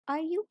Are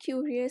you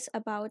curious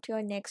about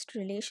your next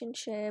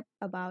relationship,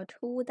 about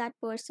who that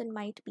person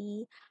might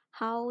be,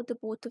 how the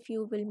both of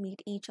you will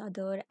meet each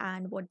other,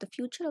 and what the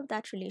future of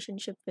that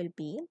relationship will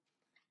be?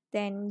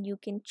 Then you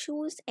can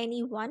choose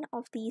any one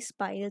of these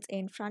piles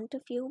in front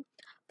of you.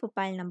 For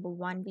pile number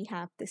one, we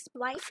have this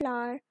white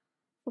flower.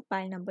 For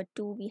pile number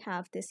two, we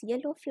have this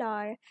yellow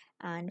flower.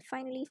 And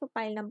finally, for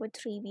pile number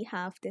three, we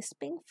have this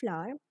pink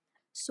flower.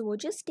 So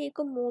just take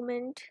a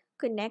moment,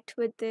 connect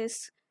with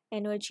this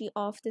energy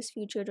of this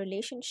future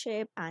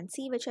relationship and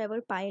see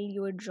whichever pile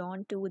you're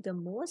drawn to the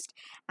most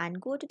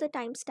and go to the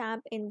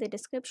timestamp in the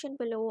description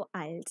below.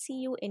 I'll see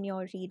you in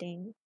your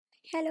reading.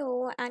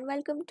 Hello and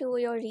welcome to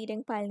your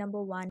reading pile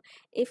number one.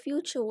 If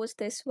you chose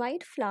this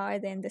white flower,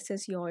 then this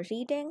is your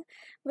reading.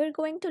 We're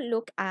going to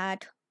look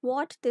at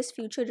what this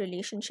future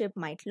relationship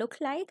might look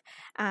like,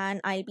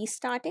 and I'll be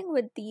starting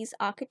with these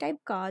archetype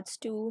cards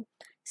to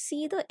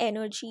see the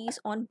energies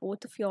on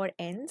both of your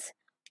ends.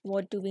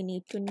 What do we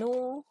need to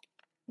know?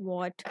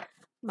 What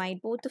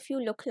might both of you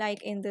look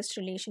like in this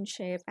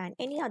relationship, and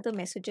any other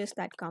messages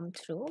that come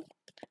through?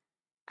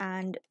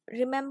 And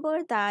remember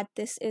that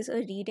this is a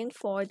reading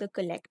for the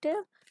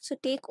collective. So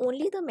take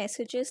only the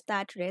messages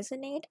that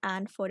resonate.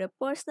 And for a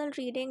personal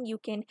reading, you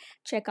can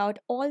check out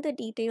all the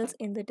details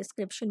in the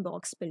description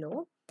box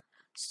below.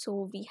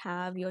 So we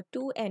have your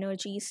two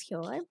energies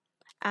here.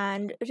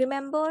 And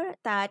remember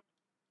that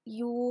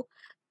you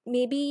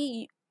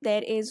maybe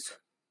there is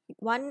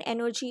one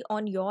energy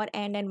on your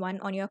end and one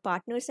on your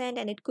partner's end,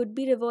 and it could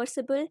be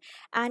reversible.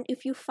 And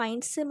if you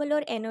find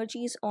similar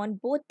energies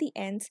on both the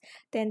ends,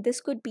 then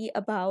this could be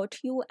about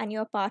you and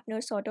your partner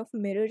sort of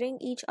mirroring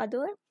each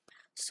other.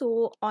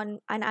 So on,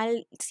 and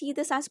I'll see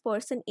this as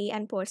person A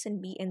and person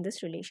B in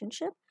this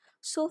relationship.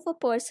 So for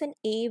person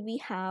A,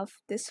 we have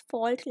this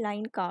fault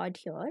line card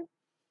here,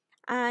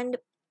 and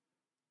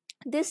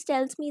this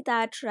tells me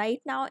that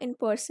right now in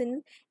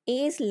person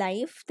A's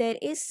life, there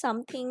is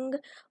something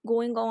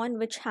going on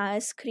which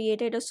has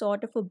created a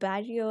sort of a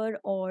barrier,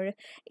 or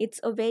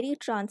it's a very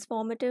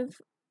transformative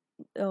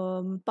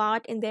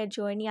part in their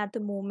journey at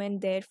the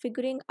moment. They're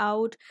figuring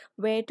out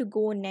where to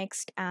go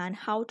next and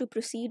how to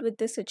proceed with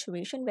this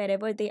situation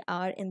wherever they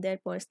are in their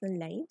personal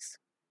lives.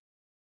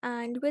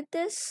 And with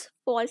this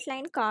fault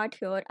line card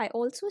here, I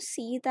also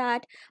see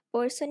that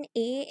person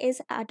A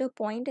is at a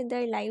point in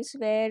their lives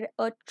where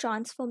a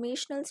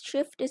transformational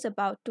shift is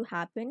about to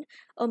happen.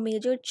 A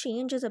major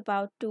change is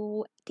about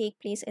to take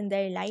place in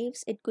their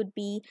lives. It could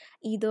be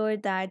either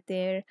that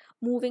they're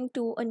moving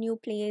to a new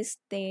place,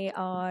 they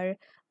are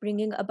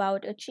bringing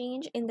about a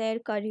change in their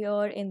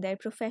career, in their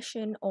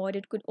profession, or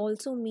it could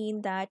also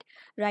mean that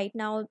right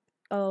now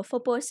for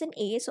person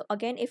A, so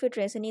again, if it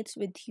resonates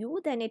with you,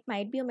 then it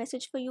might be a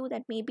message for you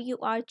that maybe you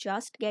are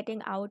just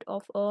getting out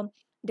of a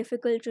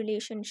difficult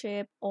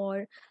relationship,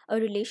 or a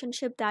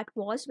relationship that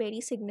was very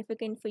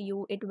significant for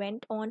you. It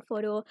went on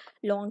for a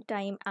long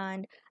time,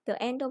 and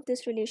the end of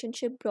this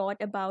relationship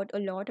brought about a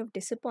lot of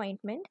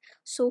disappointment.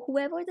 So,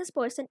 whoever this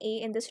person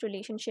A in this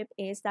relationship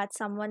is, that's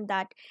someone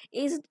that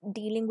is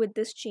dealing with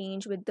this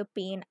change, with the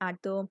pain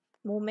at the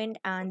moment,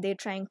 and they're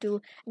trying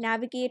to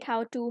navigate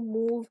how to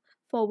move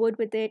forward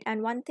with it.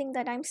 And one thing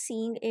that I'm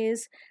seeing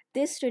is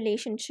this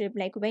relationship,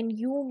 like when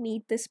you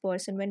meet this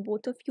person, when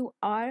both of you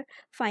are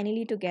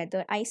finally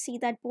together, I see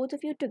that both of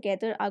you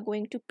together are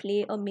going to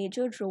play a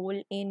major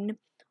role in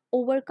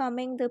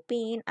overcoming the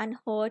pain and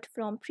hurt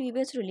from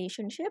previous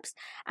relationships.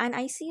 And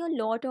I see a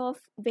lot of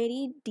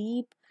very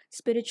deep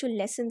spiritual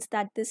lessons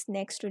that this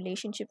next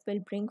relationship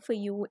will bring for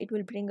you. It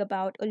will bring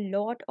about a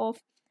lot of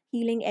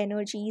healing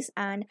energies,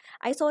 and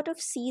I sort of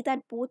see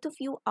that both of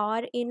you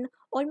are in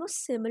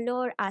almost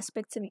similar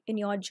aspects in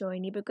your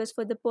journey, because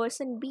for the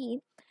person B,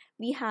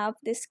 we have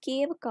this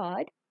cave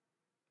card,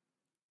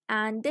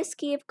 and this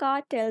cave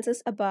card tells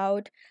us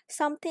about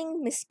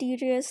something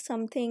mysterious,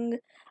 something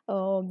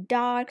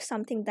dark,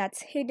 something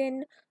that's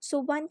hidden. So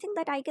one thing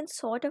that I can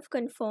sort of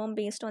confirm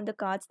based on the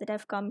cards that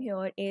have come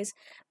here is,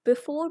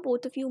 before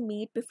both of you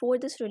meet, before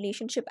this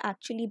relationship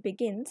actually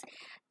begins,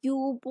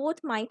 you both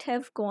might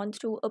have gone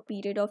through a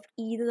period of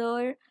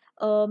either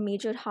a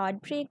major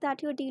heartbreak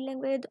that you're dealing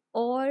with,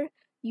 or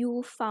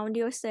you found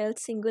yourself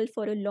single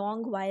for a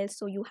long while,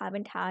 so you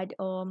haven't had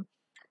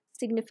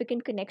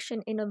significant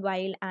connection in a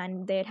while,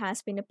 and there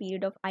has been a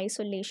period of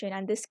isolation.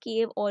 And this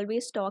cave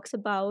always talks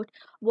about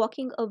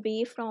walking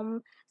away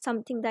from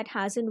something that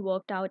hasn't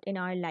worked out in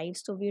our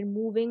lives. So we're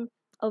moving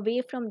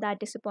away from that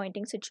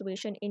disappointing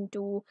situation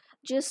into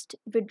just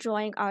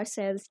withdrawing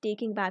ourselves,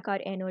 taking back our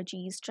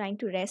energies, trying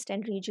to rest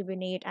and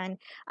rejuvenate. And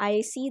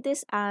I see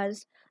this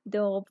as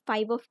the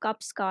Five of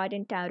Cups card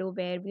in tarot,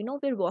 where we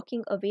know we're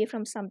walking away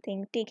from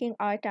something, taking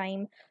our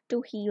time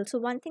to heal. So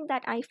one thing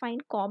that I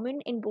find common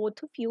in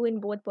both of you,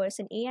 in both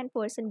person A and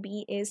person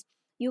B, is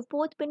you've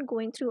both been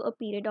going through a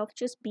period of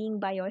just being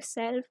by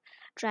yourself,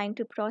 trying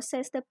to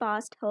process the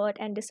past hurt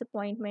and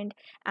disappointment.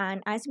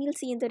 And as we'll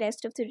see in the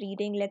rest of the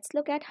reading, let's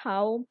look at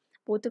how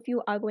both of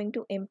you are going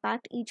to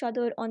impact each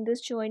other on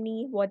this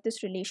journey, what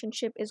this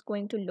relationship is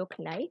going to look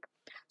like.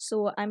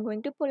 So I'm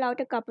going to pull out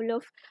a couple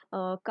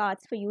of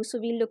cards for you. So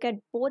we look at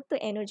both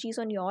the energies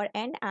on your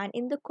end and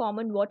in the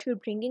common what you're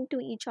bringing to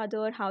each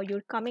other, how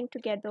you're coming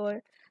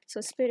together.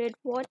 So Spirit,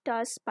 what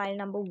does pile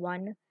number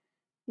one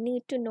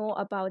need to know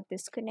about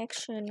this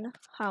connection?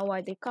 How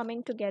are they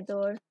coming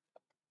together?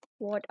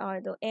 What are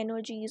the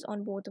energies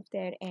on both of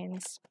their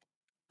ends?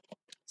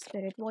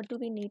 Spirit, what do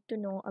we need to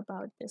know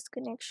about this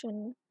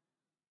connection?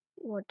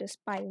 What does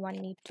pile one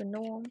need to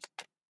know?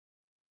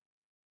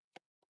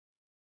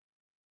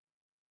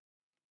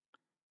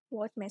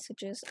 What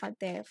messages are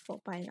there for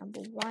pile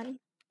number one?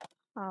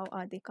 How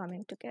are they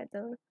coming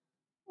together?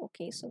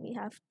 Okay, so we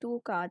have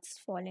two cards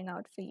falling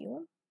out for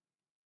you.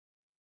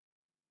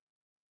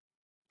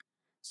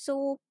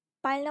 So,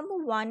 pile number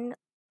one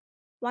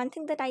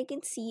thing that I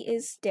can see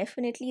is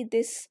definitely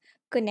this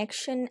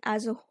connection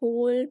as a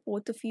whole,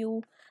 both of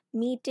you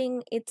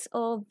meeting. It's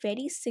a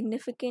very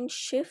significant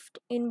shift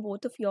in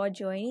both of your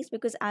journeys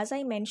because, as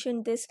I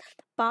mentioned, this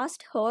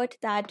past hurt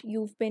that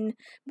you've been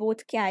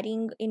both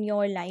carrying in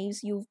your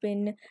lives, you've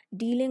been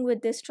dealing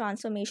with this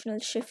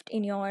transformational shift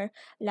in your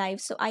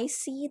life. So, I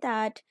see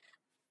that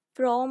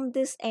from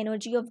this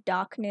energy of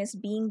darkness,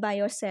 being by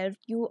yourself,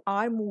 you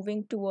are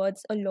moving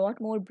towards a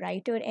lot more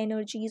brighter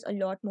energies, a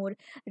lot more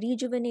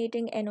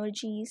rejuvenating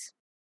energies.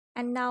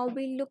 And now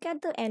we look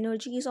at the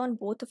energies on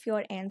both of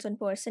your ends, on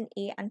person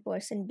A and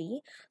person B.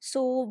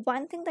 So,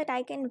 one thing that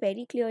I can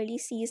very clearly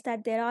see is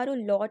that there are a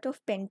lot of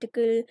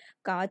pentacle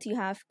cards. You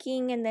have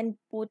King, and then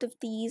both of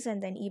these,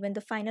 and then even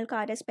the final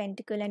card is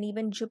Pentacle, and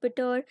even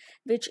Jupiter,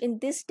 which in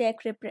this deck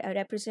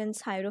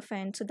represents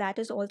Hierophant. So, that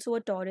is also a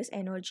Taurus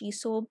energy.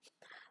 So,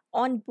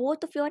 on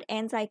both of your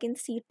ends, I can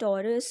see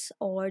Taurus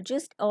or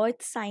just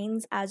Earth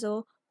signs as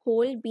a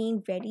whole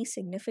being very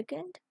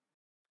significant.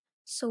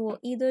 So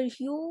either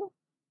you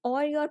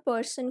or your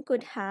person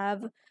could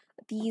have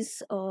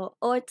these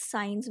earth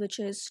signs, which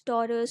is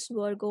Taurus,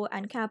 Virgo,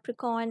 and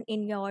Capricorn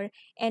in your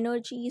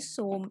energy.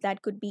 So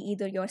that could be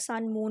either your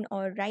sun, moon,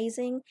 or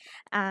rising,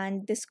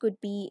 and this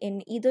could be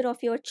in either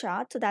of your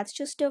charts. So that's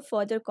just a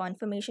further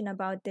confirmation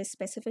about this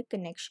specific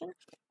connection.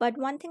 But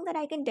one thing that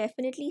I can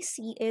definitely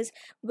see is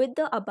with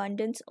the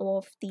abundance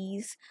of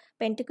these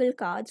pentacle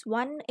cards,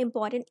 one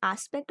important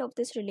aspect of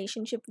this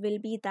relationship will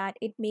be that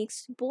it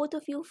makes both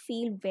of you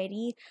feel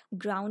very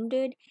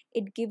grounded.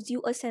 It gives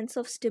you a sense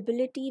of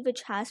stability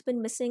which has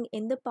been missing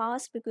in the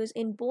past, because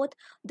in both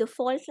the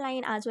fault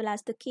line as well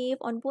as the cave,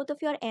 on both of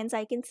your ends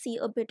I can see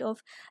a bit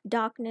of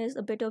darkness,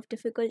 a bit of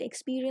difficult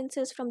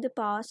experiences from the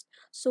past.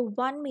 So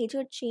one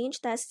major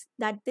change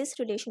that this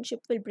relationship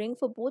will bring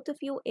for both of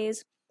you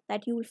is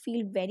that you will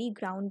feel very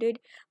grounded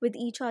with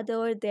each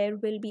other. There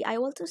will be, I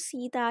also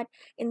see that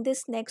in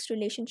this next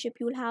relationship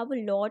you'll have a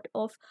lot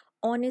of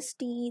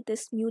honesty,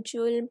 this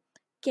mutual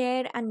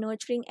care and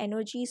nurturing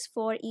energies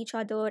for each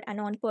other. And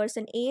on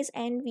person A's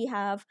end we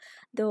have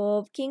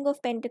the King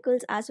of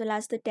Pentacles as well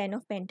as the Ten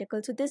of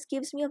Pentacles. So this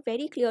gives me a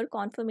very clear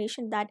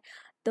confirmation that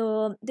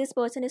this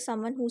person is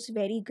someone who's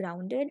very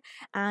grounded.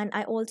 And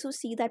I also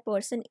see that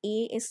person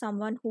A is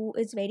someone who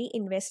is very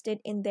invested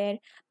in their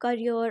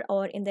career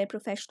or in their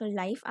professional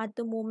life at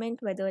the moment,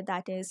 whether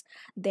that is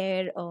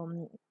their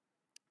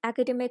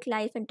academic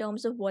life in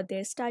terms of what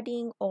they're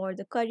studying or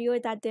the career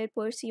that they're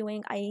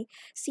pursuing. I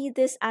see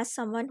this as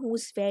someone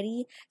who's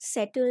very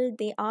settled.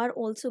 They are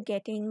also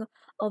getting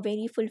a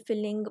very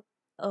fulfilling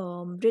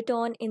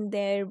return in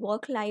their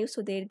work life,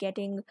 so they're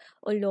getting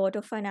a lot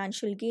of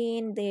financial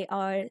gain. They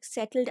are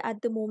settled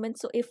at the moment.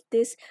 So if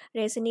this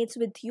resonates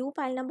with you,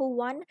 pile number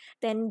one,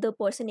 then the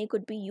person A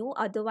could be you.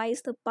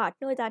 Otherwise, the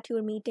partner that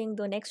you're meeting,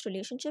 the next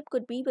relationship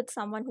could be with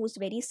someone who's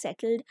very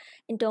settled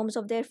in terms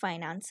of their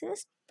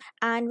finances.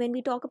 And when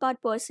we talk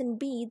about person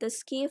B, the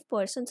scave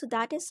person, so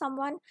that is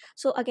someone,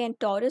 so again,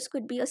 Taurus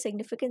could be a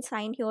significant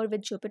sign here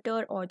with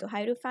Jupiter or the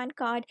Hierophant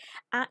card.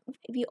 And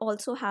we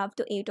also have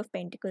the Eight of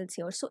Pentacles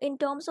here. So in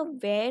terms of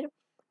where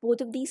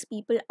both of these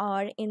people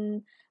are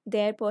in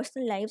their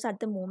personal lives at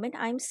the moment,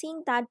 I'm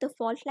seeing that the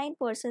fault line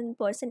person,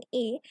 person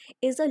A,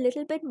 is a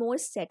little bit more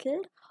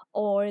settled,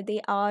 or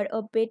they are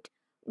a bit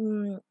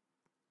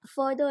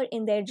further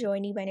in their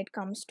journey when it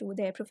comes to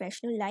their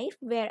professional life,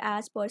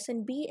 whereas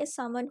person B is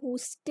someone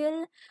who's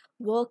still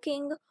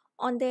working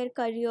on their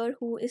career,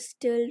 who is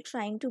still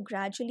trying to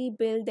gradually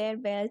build their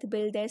wealth,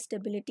 build their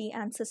stability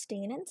and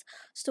sustenance.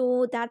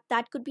 So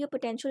that could be a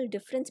potential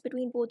difference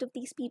between both of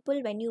these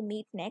people when you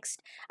meet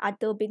next at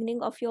the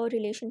beginning of your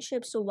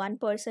relationship. So one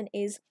person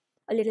is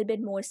a little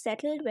bit more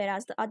settled,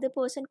 whereas the other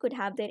person could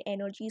have their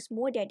energies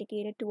more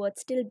dedicated towards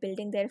still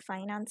building their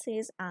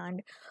finances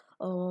and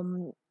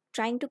um,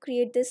 trying to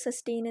create this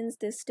sustenance,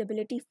 this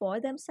stability for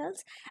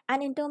themselves.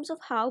 And in terms of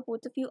how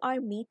both of you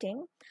are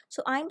meeting,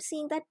 so I'm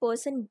seeing that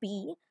person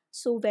B,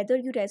 so whether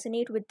you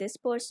resonate with this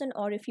person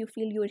or if you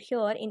feel you're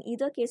here, in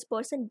either case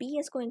person B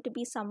is going to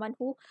be someone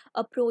who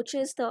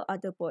approaches the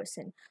other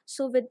person.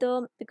 So with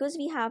the, because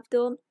we have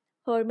the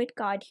Hermit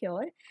card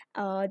here,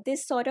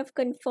 this sort of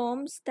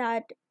confirms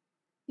that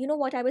you know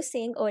what I was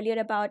saying earlier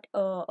about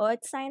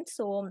earth signs.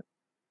 So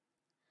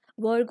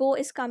Virgo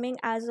is coming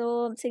as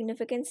a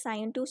significant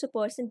sign too. So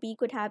person B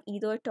could have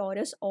either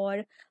Taurus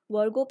or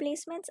Virgo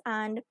placements,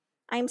 and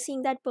I'm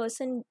seeing that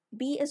person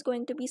B is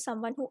going to be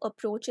someone who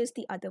approaches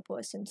the other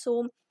person.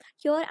 So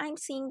here I'm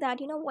seeing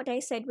that, you know what I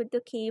said with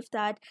the cave,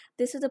 that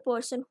this is a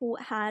person who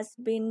has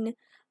been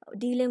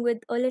dealing with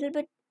a little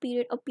bit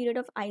period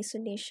of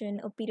isolation,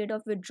 a period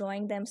of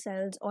withdrawing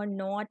themselves, or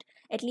not,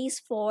 at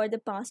least for the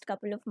past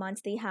couple of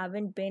months they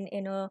haven't been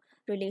in a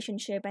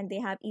relationship, and they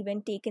have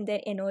even taken their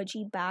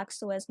energy back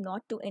so as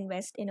not to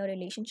invest in a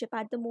relationship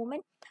at the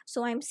moment.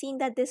 So I'm seeing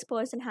that this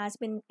person has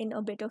been in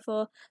a bit of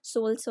a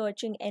soul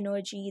searching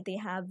energy. They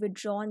have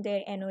withdrawn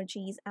their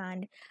energies,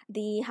 and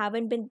they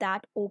haven't been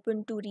that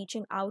open to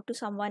reaching out to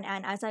someone.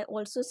 And as I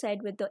also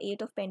said with the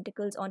 8 of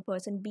Pentacles on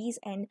person B's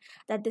end,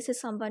 that this is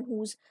someone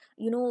who's,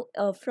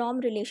 from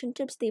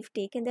relationships they've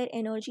taken their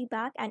energy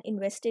back and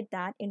invested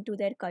that into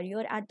their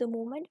career at the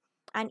moment.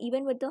 And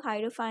even with the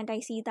Hierophant,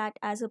 I see that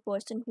as a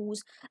person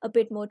who's a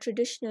bit more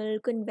traditional,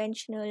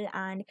 conventional,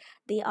 and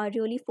they are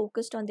really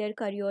focused on their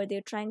career.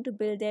 They're trying to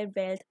build their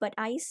wealth. But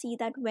I see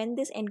that when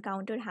this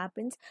encounter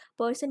happens,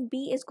 person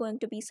B is going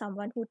to be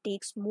someone who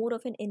takes more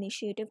of an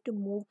initiative to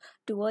move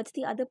towards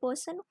the other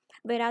person.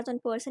 Whereas on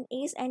person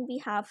A's end, we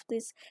have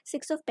this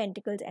Six of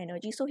Pentacles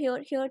energy. So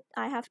here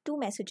I have two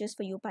messages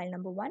for you, pile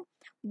number one.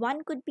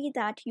 One could be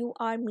that you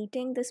are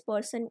meeting this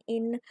person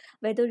in,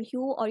 whether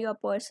you or your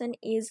person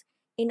is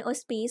in a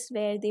space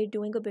where they're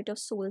doing a bit of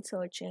soul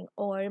searching,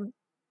 or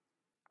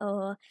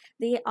uh,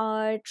 they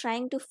are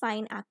trying to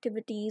find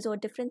activities or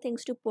different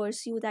things to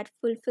pursue that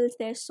fulfills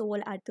their soul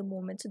at the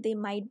moment. So they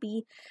might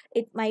be,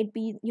 it might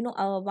be,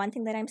 one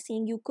thing that I'm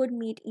seeing, you could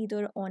meet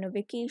either on a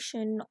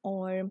vacation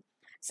or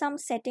some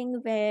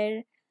setting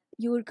where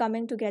you're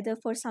coming together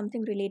for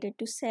something related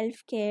to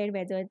self-care,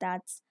 whether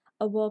that's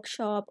a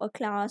workshop, a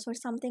class, or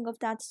something of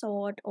that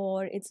sort,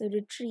 or it's a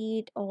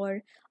retreat,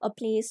 or a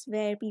place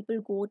where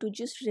people go to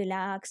just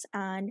relax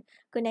and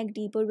connect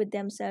deeper with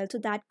themselves. So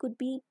that could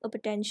be a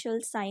potential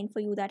sign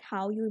for you that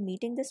how you're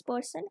meeting this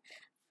person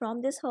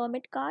from this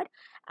Hermit card.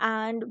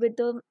 And with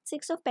the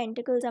Six of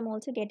Pentacles, I'm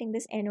also getting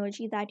this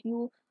energy that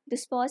you,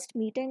 this first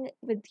meeting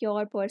with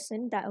your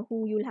person, that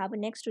who you'll have a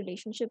next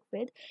relationship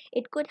with,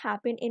 it could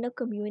happen in a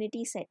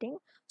community setting.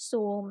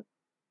 So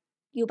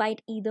you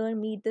might either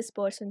meet this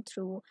person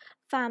through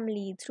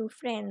family, through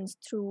friends,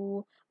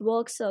 through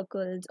work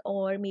circles,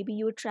 or maybe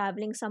you're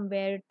traveling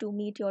somewhere to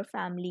meet your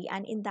family,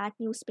 and in that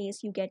new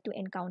space you get to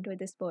encounter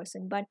this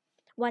person. But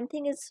one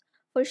thing is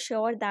for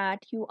sure, that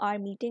you are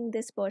meeting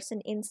this person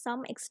in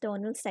some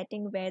external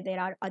setting where there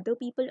are other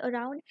people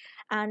around,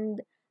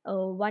 and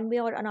one way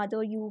or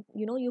another, you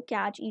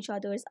catch each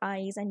other's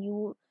eyes, and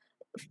you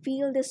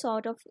feel this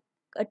sort of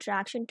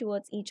attraction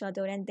towards each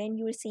other, and then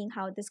you're seeing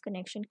how this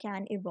connection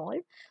can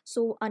evolve.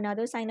 So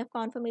another sign of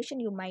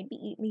confirmation, you might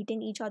be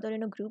meeting each other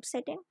in a group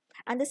setting.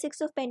 And the Six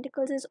of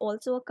Pentacles is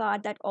also a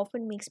card that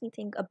often makes me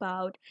think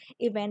about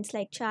events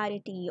like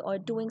charity or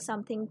doing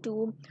something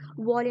to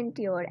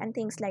volunteer and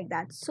things like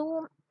that.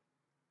 So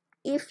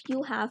if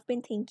you have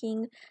been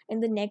thinking in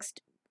the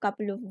next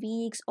couple of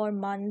weeks or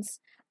months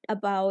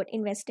about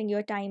investing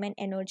your time and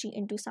energy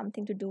into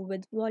something to do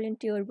with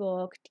volunteer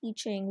work,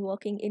 teaching,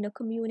 working in a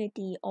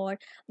community, or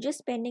just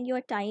spending your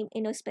time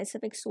in a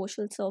specific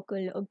social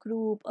circle, a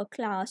group, a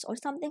class, or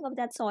something of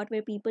that sort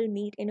where people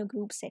meet in a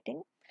group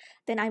setting,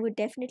 then I would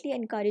definitely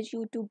encourage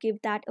you to give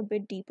that a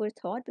bit deeper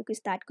thought, because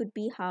that could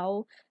be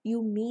how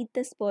you meet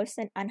this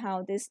person and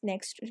how this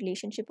next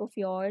relationship of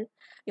yours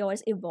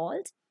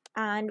evolves.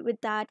 And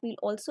with that, we'll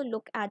also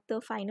look at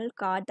the final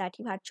card that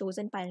you had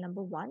chosen, pile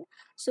number one.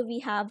 So we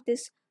have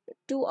this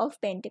Two of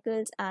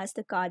Pentacles as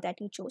the card that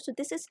you chose. So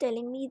this is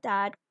telling me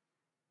that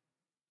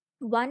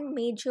one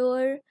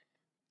major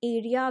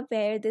area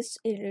where this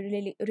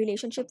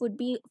relationship would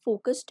be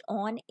focused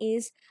on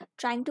is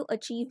trying to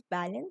achieve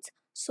balance.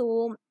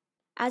 So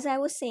as I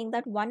was saying,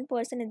 that one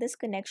person in this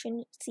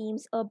connection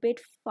seems a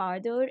bit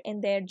farther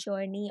in their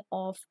journey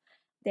of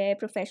their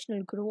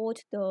professional growth,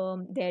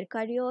 their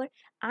career,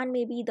 and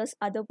maybe this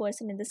other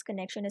person in this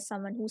connection is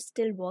someone who's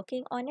still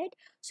working on it.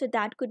 So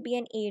that could be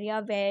an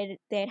area where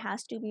there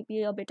has to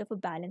be a bit of a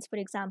balance. For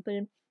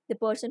example, the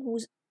person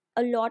who's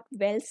a lot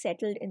well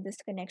settled in this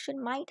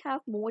connection might have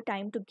more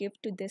time to give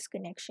to this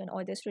connection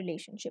or this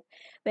relationship,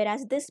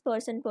 whereas this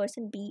person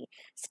B,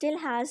 still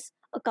has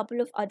a couple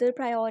of other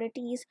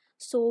priorities.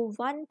 So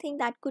one thing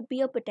that could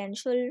be a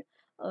potential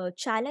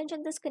challenge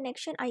in this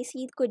connection I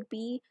see, it could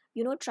be,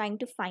 trying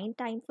to find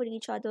time for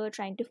each other,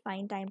 trying to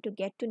find time to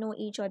get to know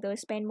each other,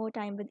 spend more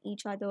time with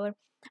each other.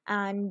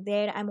 And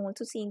there I'm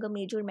also seeing a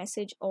major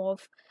message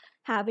of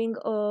having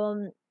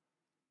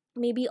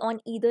maybe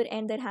on either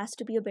end there has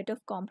to be a bit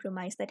of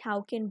compromise, that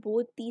how can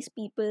both these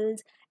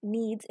people's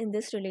needs in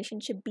this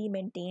relationship be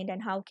maintained,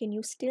 and how can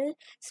you still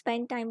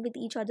spend time with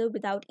each other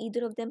without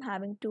either of them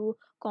having to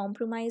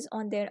compromise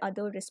on their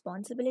other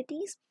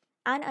responsibilities.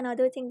 And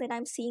another thing that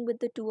I'm seeing with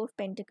the Two of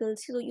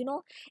Pentacles, so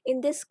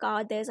in this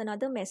card there's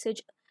another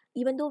message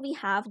even though we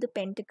have the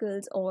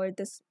pentacles or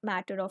this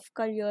matter of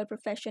career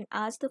profession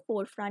as the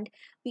forefront,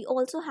 we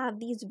also have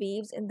these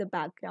waves in the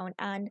background,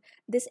 and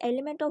this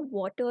element of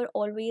water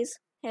always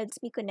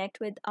helps me connect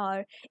with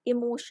our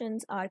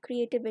emotions, our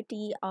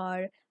creativity,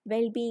 our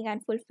well-being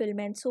and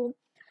fulfillment. So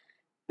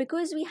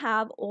because we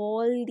have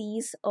all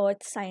these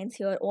earth signs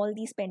here, all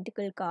these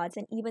pentacle cards,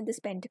 and even this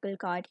pentacle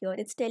card here,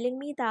 it's telling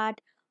me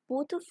that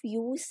both of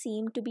you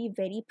seem to be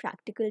very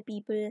practical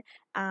people.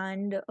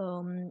 And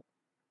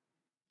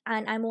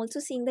I'm also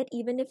seeing that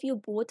even if you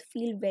both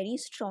feel very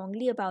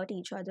strongly about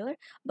each other,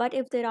 but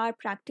if there are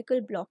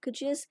practical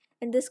blockages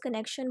in this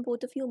connection,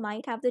 both of you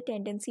might have the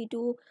tendency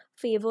to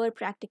favor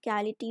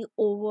practicality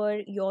over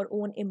your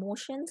own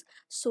emotions.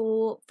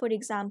 So for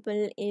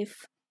example,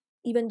 if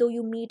even though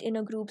you meet in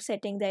a group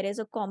setting, there is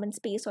a common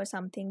space or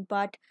something,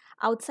 but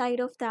outside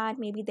of that,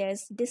 maybe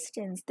there's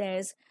distance,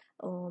 there's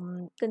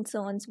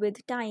concerns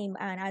with time,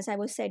 and as I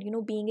was said,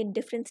 being in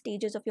different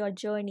stages of your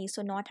journey,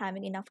 so not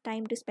having enough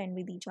time to spend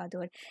with each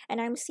other.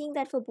 And I'm seeing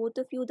that for both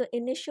of you, the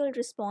initial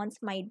response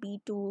might be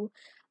to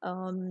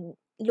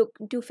look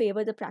to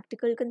favor the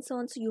practical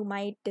concerns. You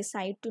might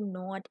decide to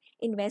not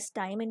invest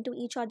time into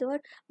each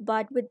other.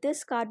 But with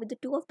this card, with the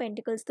Two of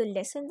Pentacles, the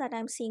lesson that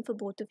I'm seeing for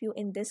both of you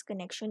in this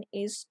connection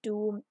is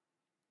to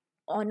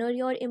honor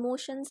your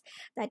emotions.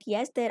 That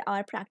yes, there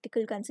are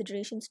practical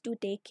considerations to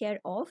take care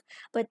of,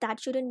 but that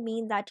shouldn't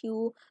mean that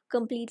you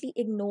completely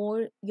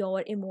ignore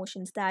your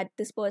emotions, that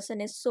this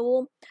person is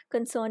so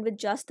concerned with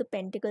just the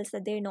pentacles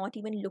that they're not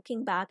even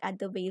looking back at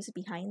the waves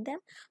behind them.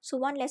 So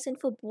one lesson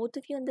for both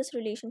of you in this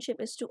relationship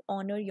is to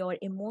honor your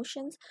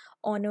emotions,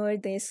 honor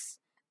this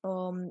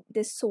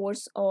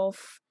source of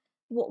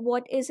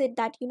what is it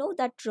that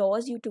that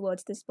draws you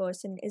towards this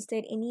person. Is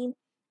there any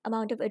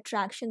amount of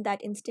attraction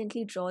that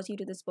instantly draws you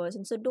to this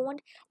person? So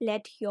don't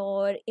let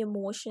your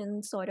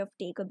emotions sort of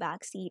take a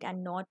back seat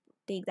and not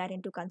take that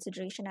into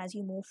consideration as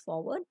you move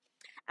forward.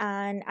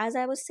 And as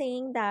I was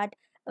saying that,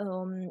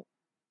 um,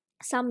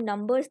 some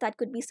numbers that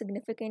could be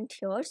significant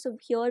here. So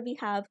here we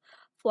have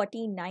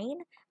 49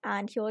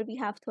 and here we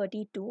have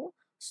 32.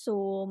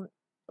 So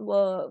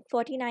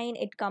 49,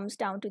 it comes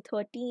down to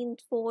 13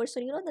 4. So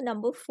the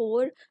number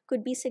 4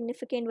 could be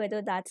significant,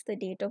 whether that's the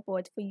date of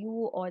birth for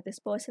you or this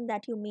person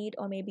that you meet,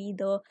 or maybe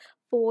the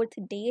fourth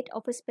date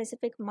of a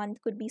specific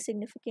month could be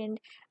significant.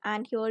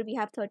 And here we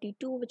have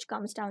 32, which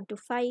comes down to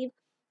 5.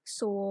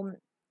 So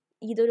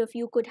either of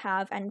you could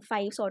have, and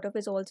 5 sort of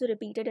is also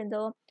repeated in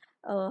the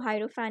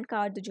Hierophant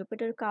card, the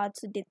Jupiter card.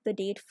 So the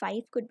date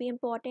 5 could be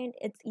important.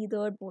 It's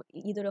either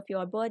of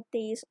your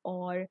birthdays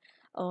or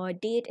a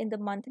date in the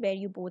month where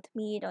you both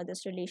meet, or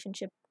this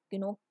relationship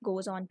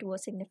goes on to a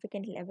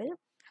significant level.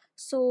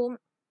 So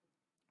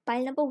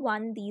pile number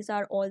one, these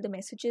are all the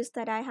messages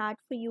that I had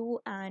for you.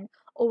 And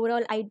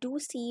overall, I do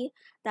see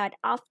that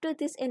after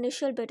this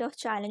initial bit of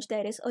challenge,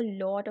 there is a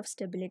lot of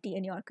stability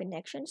in your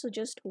connection. So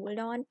just hold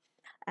on.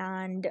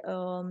 And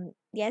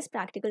yes,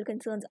 practical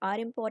concerns are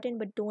important,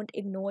 but don't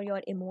ignore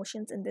your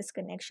emotions in this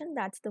connection.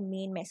 That's the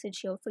main message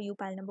here for you,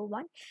 pal number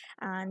one.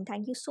 And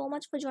thank you so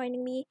much for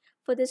joining me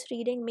for this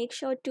reading. Make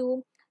sure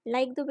to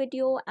like the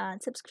video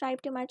and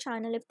subscribe to my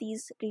channel if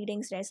these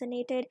readings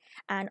resonated.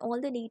 And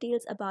all the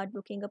details about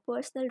booking a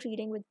personal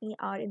reading with me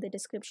are in the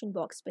description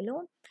box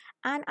below.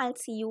 And I'll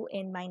see you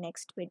in my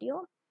next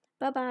video.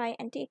 Bye bye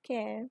and take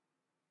care.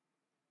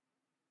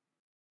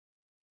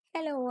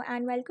 Hello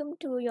and welcome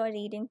to your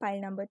reading pile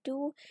number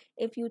 2.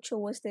 If you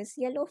chose this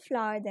yellow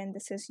flower, then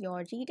this is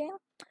your reading.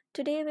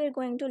 Today we're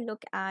going to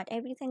look at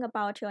everything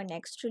about your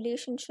next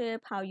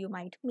relationship, how you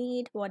might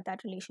meet, what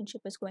that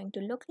relationship is going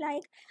to look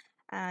like,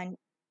 and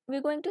we're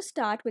going to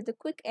start with a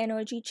quick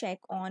energy check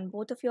on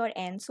both of your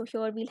ends. So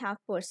here we'll have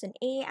person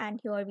A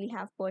and here we'll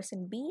have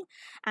person B,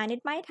 and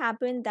it might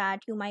happen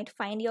that you might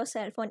find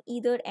yourself on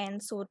either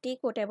end, so take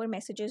whatever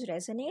messages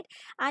resonate.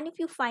 And if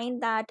you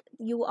find that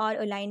you are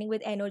aligning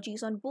with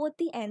energies on both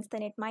the ends,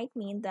 then it might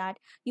mean that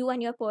you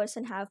and your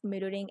person have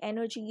mirroring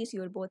energies,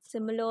 you're both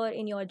similar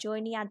in your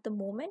journey at the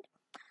moment.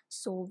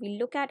 So we'll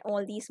look at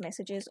all these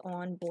messages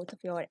on both of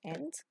your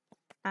ends.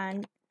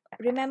 And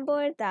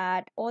remember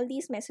that all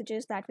these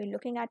messages that we're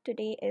looking at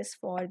today is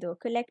for the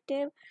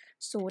collective.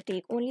 So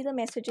take only the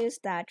messages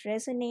that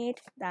resonate,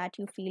 that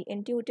you feel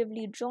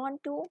intuitively drawn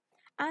to.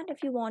 And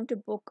if you want to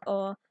book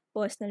a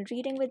personal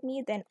reading with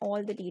me, then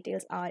all the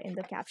details are in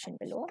the caption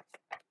below.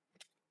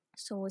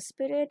 So,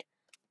 Spirit,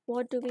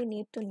 what do we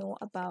need to know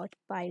about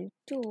pile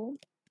 2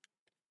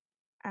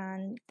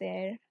 and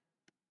their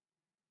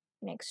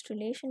next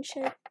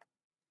relationship?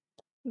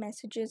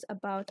 Messages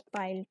about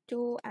pile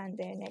 2 and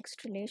their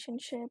next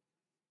relationship.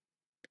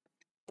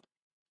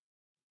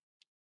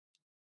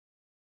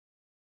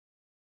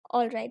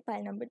 All right,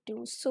 pile number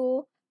 2.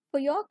 So, for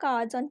your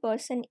cards on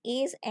person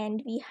A's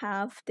end, we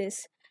have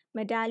this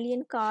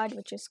medallion card,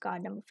 which is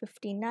card number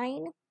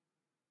 59.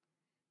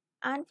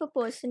 And for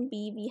person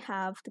B, we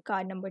have the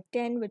card number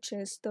 10, which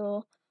is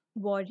the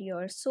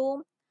warrior.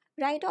 So,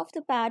 right off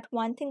the bat,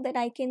 one thing that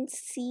I can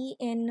see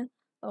in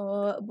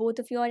both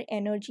of your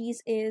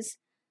energies is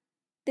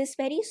this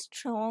very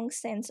strong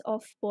sense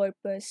of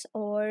purpose,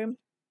 or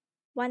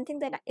one thing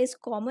that is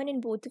common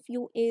in both of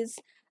you is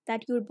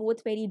that you're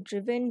both very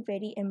driven,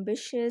 very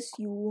ambitious.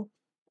 You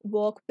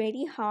work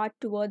very hard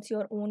towards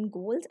your own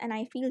goals, and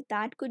I feel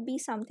that could be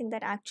something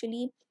that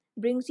actually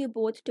brings you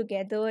both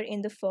together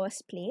in the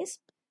first place.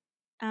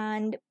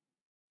 And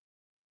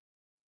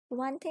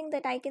one thing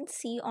that I can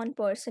see on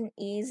person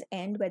A's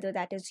end, whether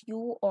that is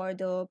you or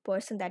the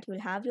person that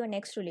you'll have your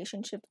next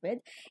relationship with,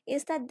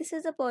 is that this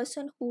is a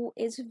person who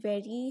is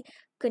very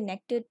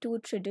connected to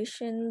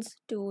traditions,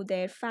 to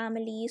their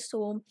family.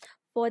 So,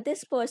 for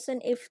this person,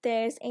 if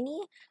there's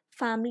any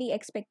family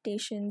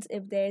expectations,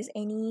 if there's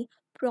any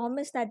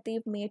promise that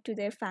they've made to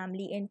their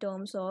family in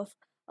terms of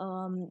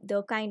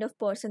the kind of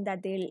person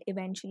that they'll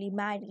eventually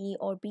marry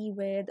or be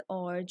with,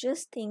 or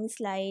just things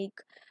like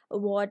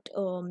what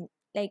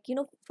like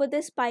for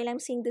this pile I'm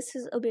seeing this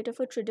is a bit of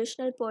a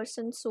traditional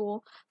person.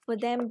 So for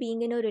them,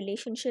 being in a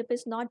relationship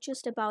is not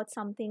just about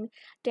something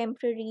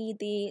temporary.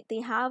 They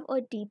have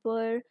a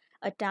deeper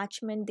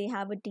attachment, they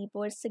have a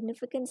deeper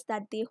significance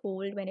that they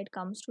hold when it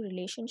comes to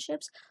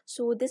relationships.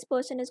 So this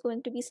person is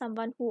going to be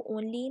someone who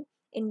only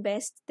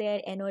invests their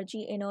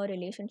energy in a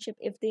relationship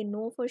if they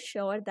know for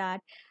sure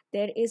that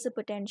there is a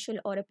potential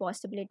or a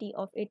possibility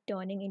of it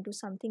turning into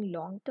something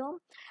long term.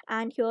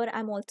 And here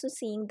I'm also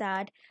seeing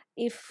that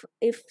if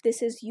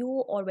this is you,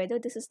 or whether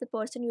this is the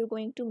person you're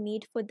going to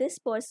meet, for this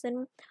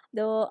person,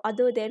 the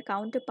other, their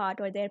counterpart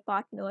or their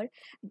partner,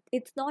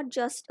 it's not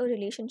just a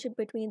relationship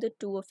between the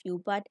two of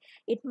you, but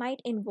it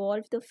might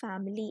involve the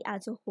family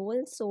as a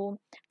whole. So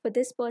for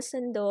this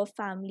person, the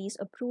family's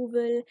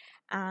approval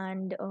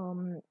and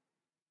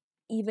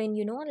even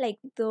like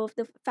the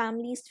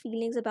family's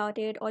feelings about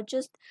it, or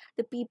just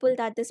the people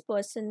that this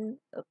person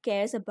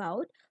cares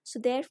about, so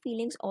their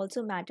feelings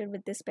also matter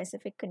with this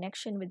specific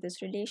connection, with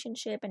this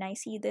relationship. And I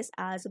see this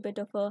as a bit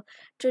of a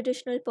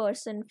traditional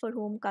person for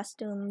whom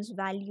customs,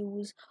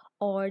 values,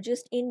 or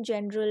just in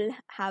general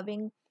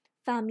having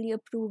family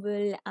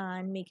approval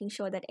and making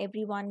sure that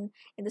everyone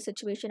in the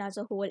situation as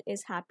a whole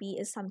is happy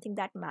is something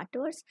that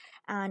matters.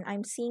 And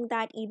I'm seeing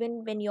that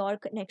even when your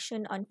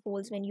connection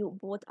unfolds, when you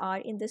both are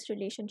in this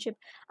relationship,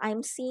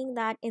 I'm seeing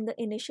that in the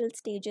initial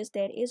stages,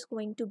 there is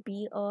going to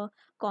be a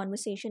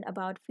conversation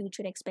about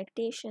future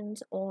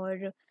expectations,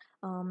 or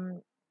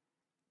um,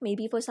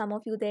 maybe for some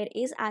of you, there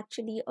is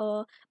actually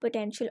a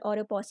potential or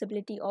a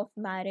possibility of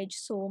marriage.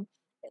 So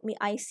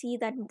I see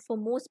that for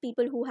most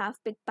people who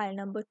have picked pile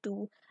number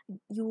two,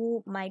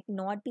 you might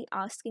not be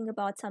asking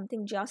about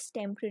something just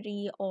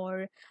temporary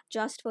or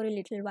just for a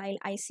little while.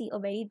 I see a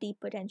very deep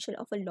potential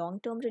of a long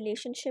term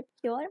relationship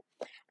here.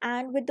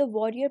 And with the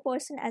warrior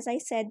person, as I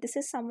said, this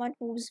is someone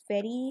who's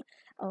very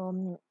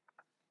um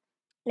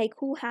like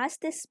who has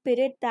this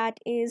spirit that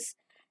is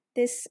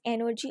this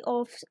energy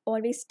of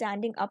always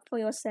standing up for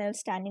yourself,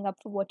 standing up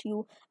for what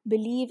you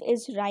believe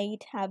is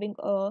right, having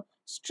a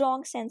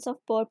strong sense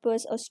of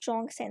purpose, a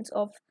strong sense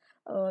of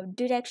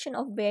direction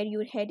of where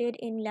you're headed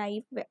in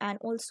life. And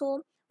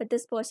also with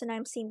this person,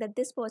 I'm seeing that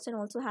this person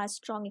also has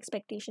strong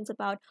expectations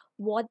about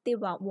what they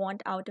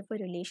want out of a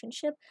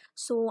relationship.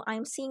 So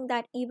I'm seeing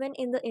that even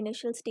in the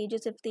initial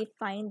stages, if they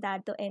find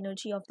that the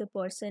energy of the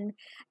person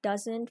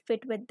doesn't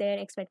fit with their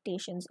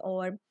expectations,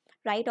 or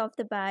right off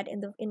the bat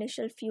in the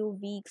initial few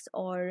weeks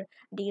or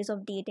days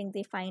of dating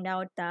they find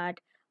out that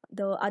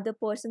the other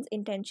person's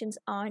intentions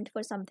aren't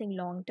for something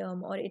long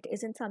term, or it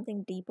isn't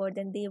something deeper,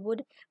 then they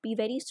would be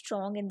very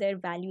strong in their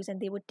values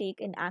and they would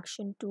take an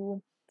action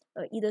to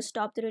either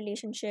stop the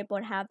relationship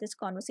or have this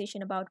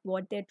conversation about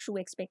what their true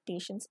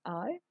expectations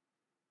are.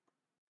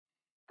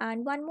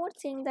 And one more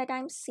thing that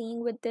I'm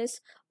seeing with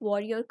this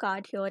warrior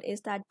card here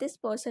is that this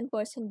person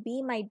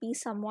B might be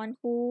someone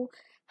who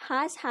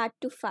has had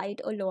to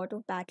fight a lot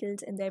of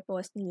battles in their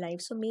personal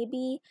life. So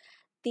maybe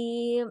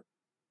they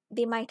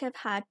they might have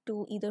had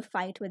to either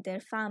fight with their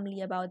family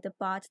about the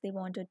path they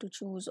wanted to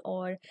choose,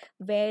 or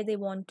where they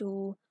want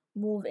to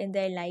move in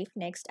their life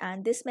next.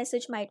 And this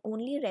message might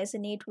only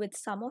resonate with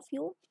some of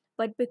you,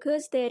 but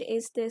because there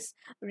is this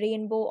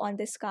rainbow on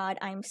this card,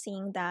 I'm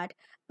seeing that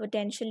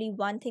potentially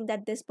one thing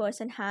that this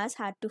person has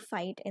had to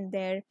fight in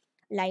their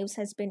lives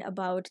has been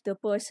about the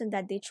person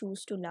that they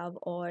choose to love,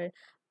 or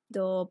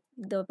the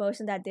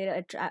person that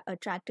they're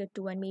attracted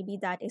to. And maybe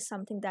that is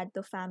something that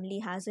the family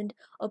hasn't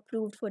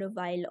approved for a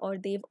while, or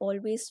they've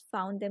always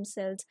found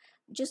themselves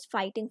just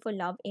fighting for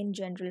love in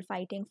general,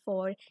 fighting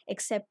for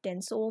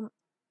acceptance. So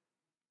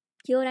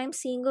here I'm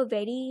seeing a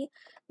very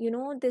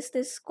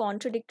this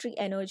contradictory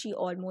energy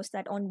almost,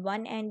 that on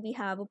one end we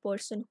have a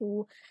person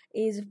who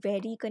is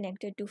very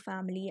connected to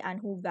family and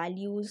who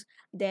values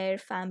their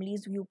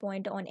family's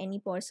viewpoint on any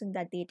person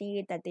that they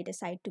date, that they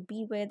decide to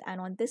be with.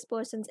 And on this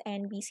person's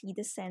end we see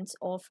the sense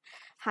of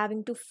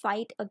having to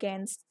fight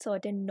against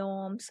certain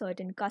norms,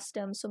 certain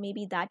customs. So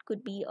maybe that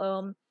could be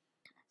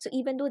so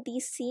even though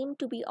these seem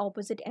to be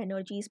opposite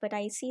energies, but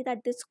I see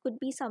that this could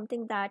be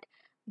something that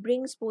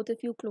brings both of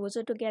you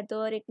closer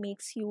together. It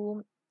makes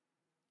you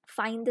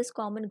find this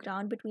common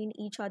ground between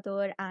each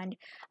other. And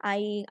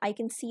I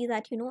can see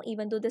that,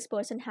 even though this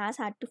person has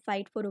had to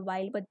fight for a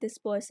while, but this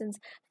person's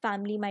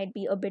family might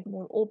be a bit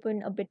more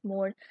open, a bit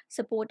more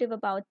supportive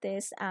about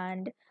this.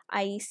 And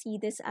I see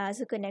this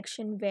as a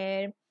connection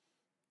where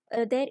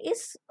there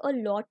is a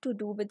lot to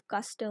do with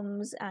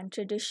customs and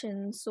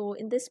traditions. So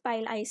in this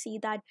pile, I see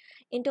that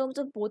in terms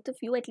of both of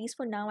you, at least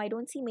for now, I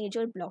don't see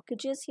major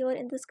blockages here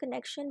in this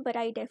connection, but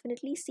I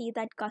definitely see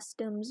that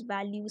customs,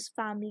 values,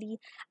 family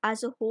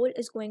as a whole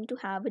is going to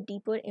have a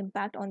deeper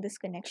impact on this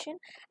connection.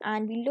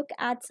 And we look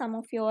at some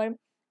of your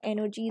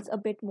energies a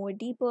bit more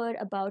deeper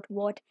about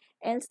what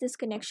else this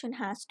connection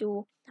has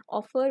to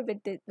offer with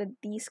with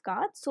these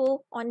cards.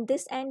 So on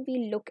this end,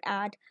 we look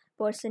at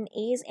person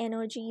A's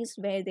energies,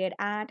 where they're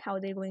at, how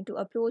they're going to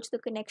approach the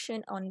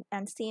connection on,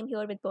 and same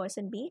here with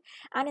person B.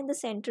 And in the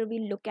center, we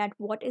look at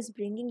what is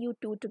bringing you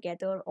two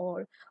together,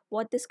 or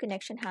what this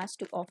connection has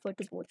to offer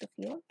to both of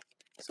you.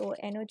 So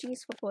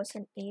energies for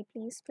person A,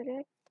 please,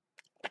 spirit.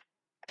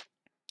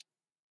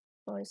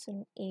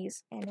 Person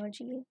A's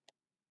energy.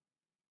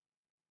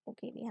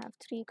 Okay, we have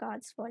three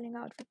cards falling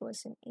out for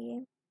person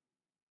A.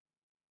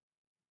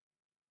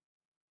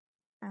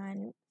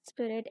 And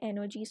spirit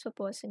energies for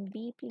person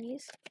B,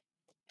 please.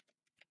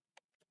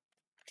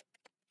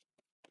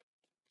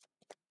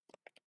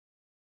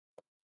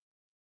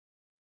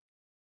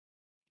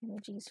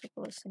 Energies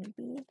for person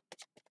B.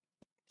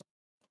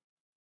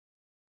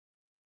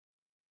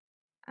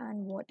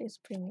 And what is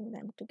bringing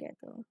them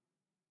together.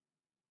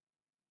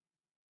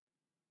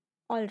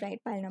 All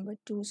right, pile number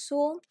two.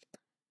 So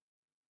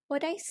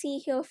what I see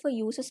here for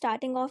you, so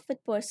starting off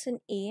with person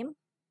A,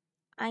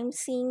 I'm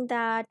seeing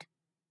that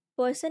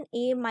person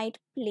A might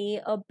play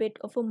a bit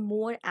of a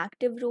more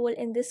active role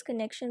in this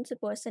connection. So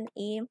person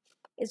A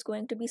is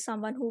going to be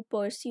someone who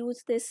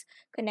pursues this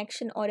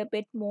connection or a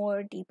bit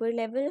more deeper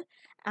level.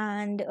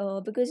 And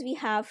because we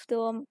have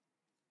the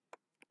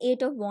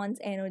Eight of Wands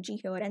energy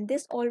here, and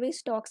this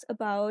always talks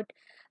about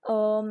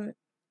um,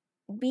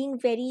 being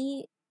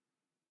very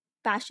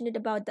passionate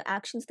about the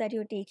actions that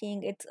you're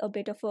taking. It's a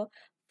bit of a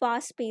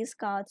fast paced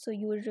card, so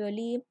you're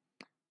really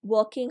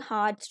working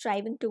hard,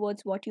 striving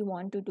towards what you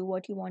want to do,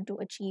 what you want to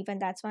achieve.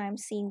 And that's why I'm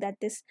seeing that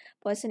this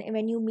person,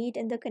 when you meet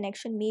in the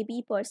connection,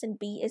 maybe person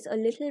B is a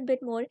little bit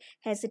more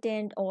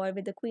hesitant, or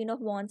with the Queen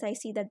of Wands, I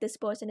see that this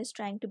person is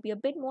trying to be a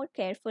bit more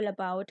careful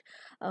about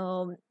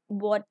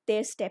what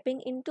they're stepping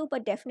into.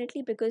 But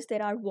definitely, because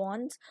there are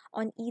wands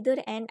on either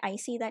end, I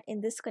see that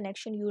in this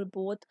connection you're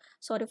both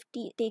sort of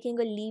taking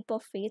a leap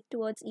of faith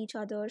towards each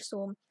other.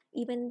 So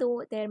even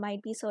though there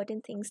might be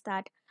certain things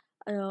that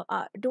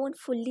don't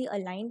fully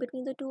align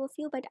between the two of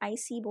you, but I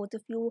see both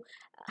of you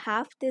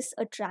have this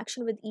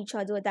attraction with each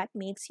other that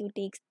makes you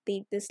take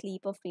this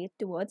leap of faith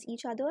towards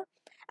each other.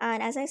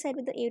 And as I said,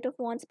 with the Eight of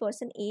Wands,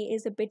 person A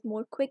is a bit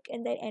more quick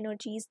in their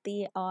energies.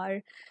 They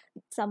are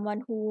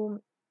someone who,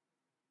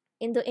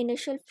 in the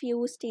initial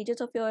few stages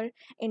of your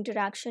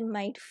interaction,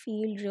 might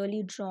feel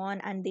really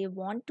drawn, and they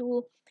want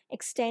to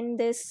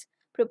extend this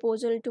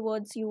proposal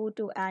towards you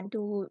to, and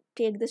to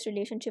take this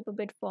relationship a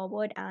bit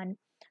forward. And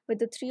with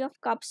the Three of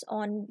Cups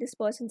on this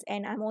person's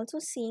end, I'm also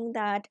seeing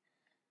that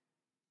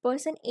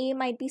person A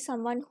might be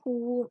someone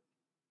who,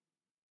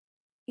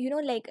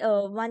 like,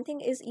 one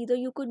thing is, either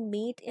you could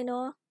meet in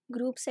a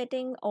group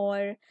setting,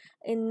 or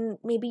in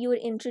maybe you were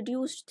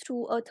introduced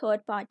through a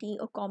third party,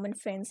 a common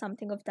friend,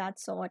 something of that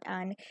sort.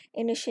 And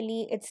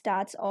initially it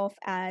starts off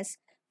as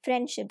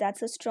friendship.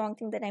 That's a strong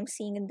thing that I'm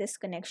seeing in this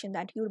connection,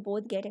 that you're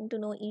both getting to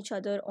know each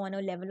other on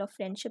a level of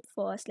friendship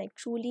first, like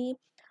truly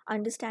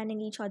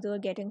understanding each other,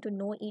 getting to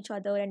know each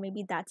other. And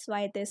maybe that's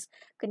why this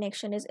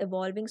connection is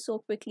evolving so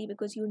quickly,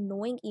 because you're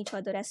knowing each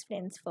other as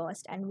friends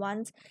first. And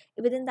once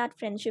within that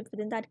friendship,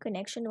 within that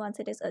connection, once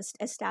it is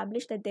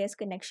established that there's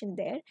connection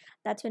there,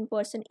 that's when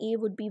person A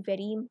would be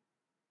very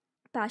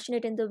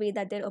passionate in the way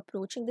that they're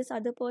approaching this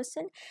other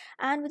person.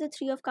 And with the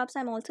Three of Cups,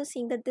 I'm also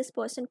seeing that this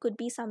person could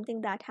be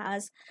something that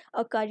has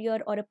a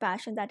career or a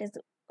passion that is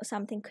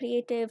something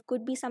creative,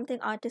 could be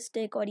something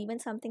artistic, or even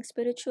something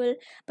spiritual.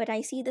 But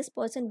I see this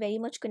person very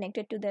much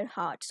connected to their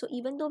heart. So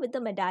even though with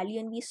the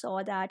medallion we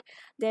saw that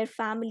their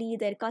family,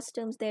 their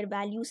customs, their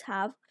values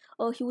have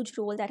a huge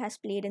role that has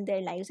played in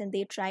their lives, and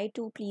they try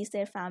to please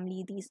their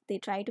family, these they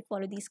try to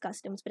follow these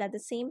customs, but at the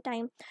same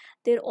time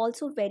they're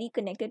also very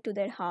connected to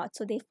their heart,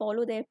 so they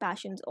follow their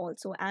passions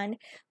also. And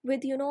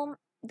with,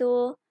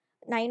 the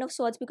Nine of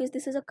Swords, because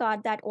this is a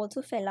card that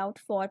also fell out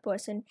for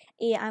person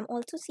A, I'm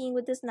also seeing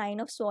with this Nine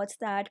of Swords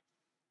that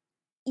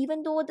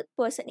even though the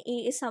person A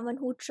is someone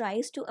who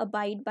tries to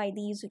abide by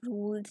these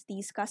rules,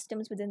 these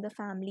customs within the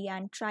family,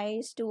 and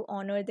tries to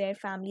honor their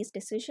family's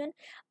decision,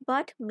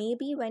 but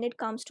maybe when it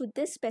comes to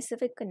this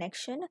specific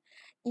connection,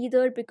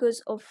 either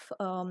because of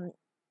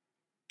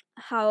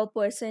how a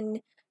person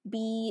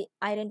B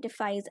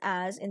identifies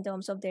as in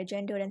terms of their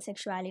gender and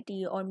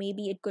sexuality, or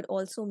maybe it could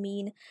also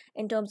mean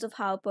in terms of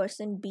how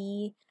person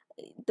B,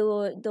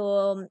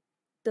 the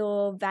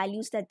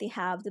values that they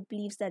have, the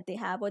beliefs that they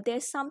have, or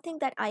there's something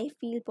that I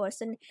feel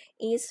person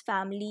A's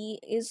family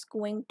is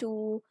going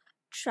to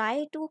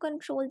try to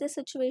control the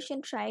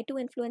situation, try to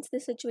influence the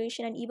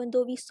situation. And even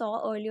though we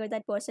saw earlier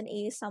that person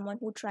A is someone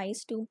who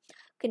tries to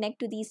connect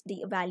to these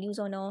values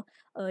on a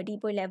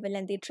deeper level,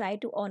 and they try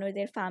to honor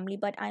their family,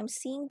 but I'm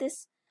seeing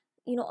this,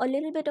 a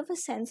little bit of a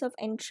sense of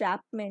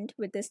entrapment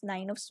with this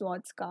Nine of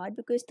Swords card,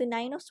 because the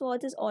Nine of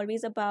Swords is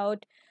always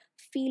about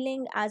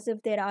feeling as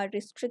if there are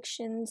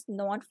restrictions,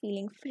 not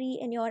feeling free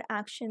in your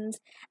actions.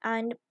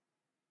 And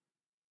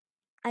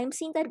I'm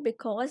seeing that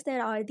because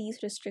there are these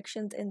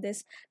restrictions in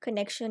this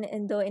connection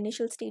in the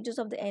initial stages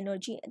of the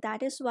energy,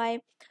 that is why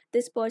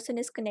this person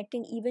is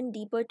connecting even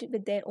deeper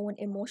with their own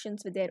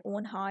emotions, with their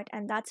own heart.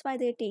 And that's why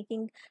they're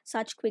taking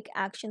such quick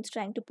actions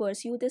trying to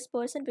pursue this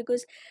person.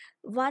 Because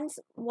once,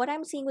 what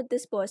I'm seeing with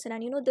this person,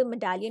 and the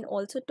medallion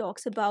also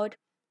talks about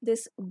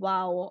this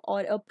vow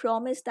or a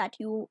promise that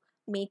you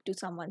make to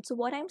someone. So,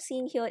 what I'm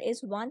seeing here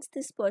is once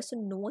this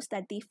person knows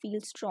that they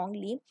feel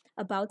strongly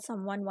about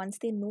someone, once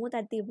they know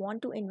that they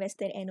want to invest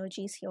their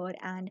energies here,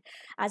 and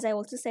as I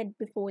also said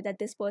before, that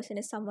this person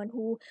is someone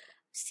who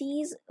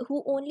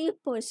only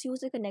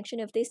pursues a connection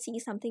if they see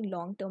something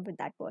long term with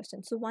that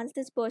person. So once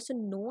this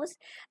person knows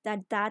that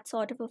that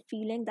sort of a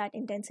feeling, that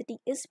intensity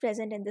is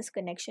present in this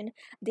connection,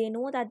 they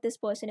know that this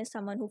person is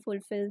someone who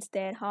fulfills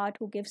their heart,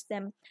 who gives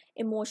them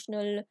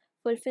emotional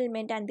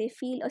fulfillment, and they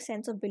feel a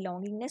sense of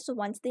belongingness. So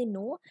once they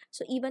know,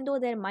 so even though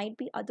there might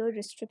be other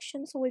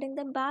restrictions holding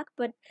them back,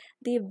 but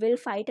they will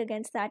fight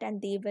against that,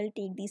 and they will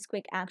take these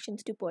quick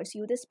actions to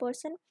pursue this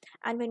person.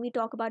 And when we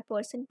talk about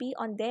person B,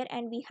 on their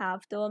end we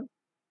have the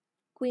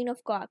queen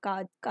of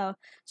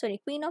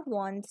queen of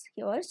wands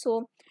here.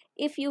 So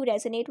if you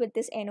resonate with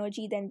this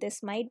energy, then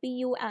this might be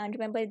you. And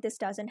remember, this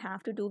doesn't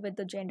have to do with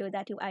the gender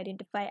that you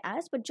identify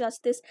as, but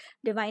just this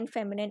divine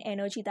feminine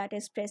energy that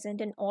is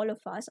present in all of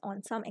us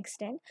on some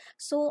extent.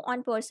 So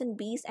on person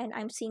B's, and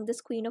I'm seeing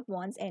this queen of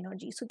wands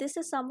energy, so this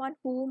is someone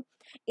who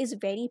is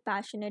very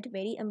passionate,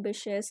 very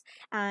ambitious.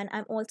 And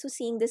I'm also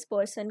seeing this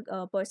person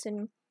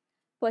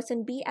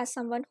B as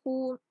someone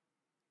who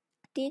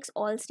takes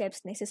all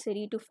steps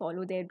necessary to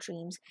follow their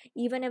dreams.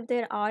 Even if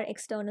there are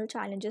external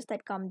challenges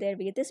that come their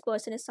way, this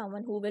person is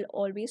someone who will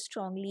always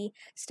strongly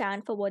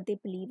stand for what they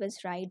believe is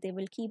right. They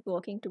will keep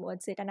working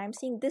towards it. And I'm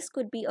seeing this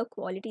could be a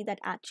quality that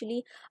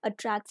actually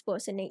attracts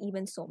person A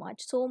even so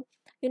much. So,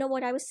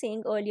 what I was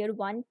saying earlier,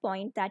 one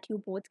point that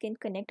you both can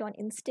connect on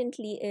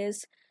instantly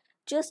is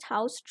just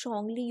how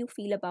strongly you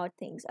feel about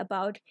things,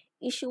 about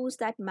issues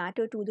that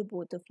matter to the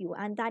both of you.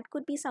 And that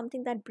could be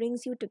something that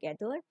brings you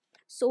together.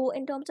 So,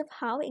 in terms of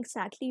how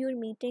exactly you're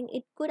meeting,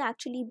 it could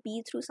actually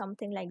be through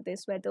something like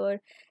this, whether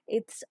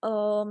it's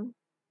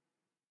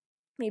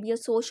maybe a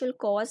social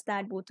cause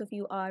that both of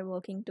you are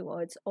working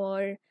towards,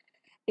 or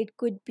it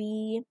could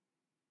be,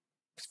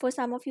 for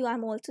some of you,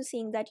 I'm also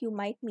seeing that you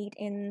might meet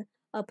in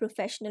a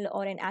professional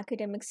or an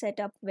academic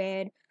setup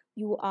where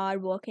you are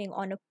working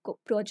on a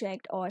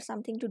project or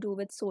something to do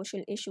with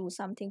social issues,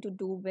 something to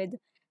do with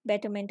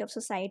betterment of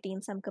society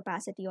in some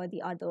capacity or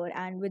the other.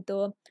 And with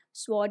the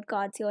sword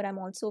cards here, I'm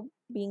also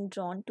being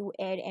drawn to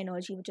air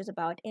energy, which is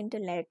about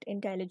intellect,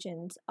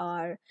 intelligence,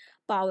 our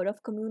power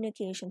of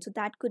communication. So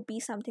that could be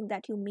something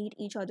that you meet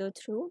each other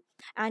through.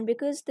 And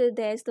because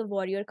there's the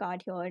warrior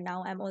card here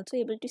now, I'm also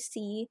able to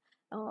see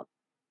uh,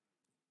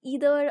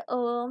 either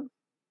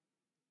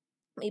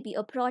maybe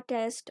a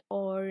protest,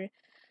 or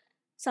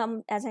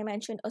some, as I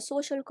mentioned, a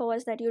social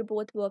cause that you're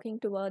both working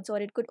towards. Or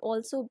it could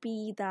also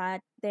be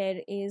that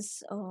there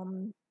is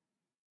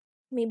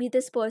maybe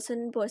this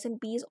person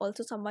B is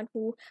also someone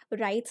who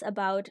writes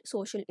about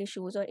social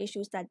issues or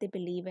issues that they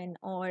believe in,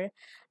 or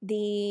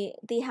they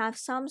have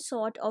some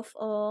sort of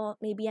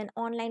maybe an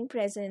online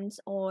presence,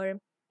 or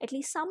at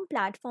least some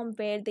platform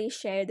where they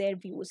share their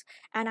views.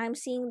 And I'm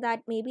seeing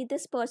that maybe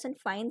this person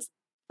finds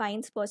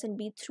person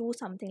B through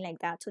something like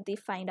that. So they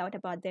find out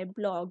about their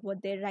blog,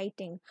 what they're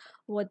writing,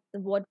 what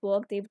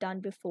work they've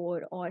done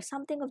before, or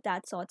something of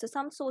that sort. So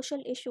some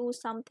social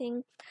issues,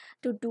 something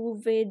to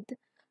do with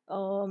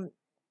um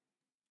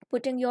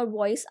putting your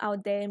voice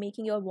out there,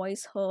 making your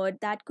voice heard.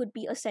 That could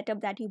be a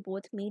setup that you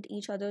both meet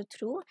each other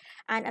through.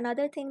 And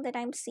another thing that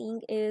I'm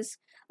seeing is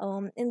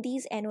in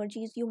these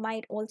energies, you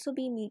might also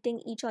be meeting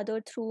each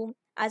other through,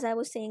 as I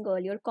was saying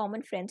earlier,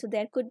 common friends. So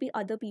there could be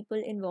other people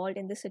involved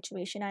in this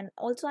situation. And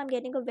also, I'm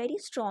getting a very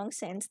strong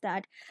sense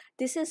that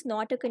this is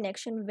not a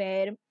connection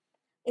where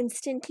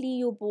instantly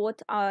you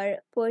both are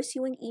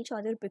pursuing each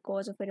other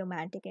because of a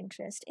romantic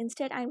interest.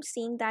 Instead, I'm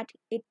seeing that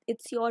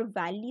it's your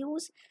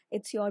values,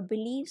 it's your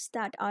beliefs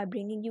that are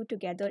bringing you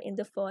together in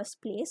the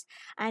first place.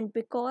 And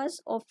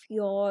because of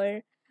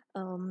your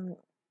um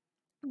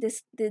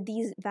these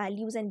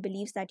values and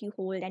beliefs that you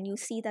hold, and you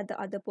see that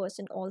the other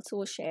person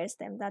also shares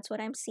them, that's what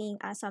I'm seeing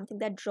as something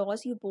that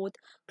draws you both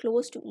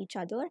close to each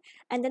other.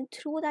 And then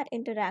through that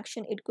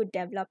interaction, it could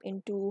develop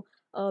into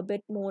a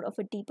bit more of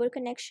a deeper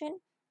connection.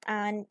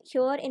 And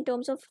here, in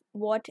terms of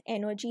what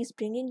energy is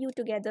bringing you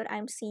together,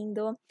 I'm seeing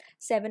the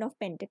Seven of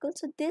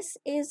Pentacles. So this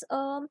is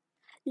a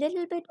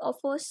little bit of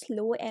a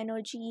slow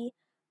energy,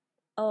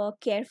 a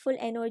careful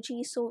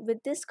energy. So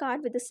with this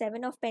card, with the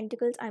Seven of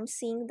Pentacles, I'm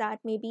seeing that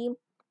maybe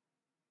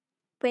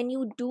when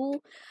you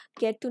do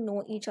get to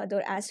know each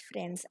other as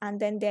friends, and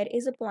then there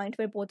is a point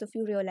where both of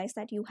you realize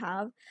that you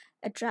have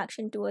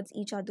attraction towards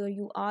each other,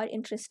 you are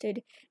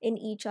interested in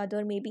each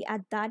other, maybe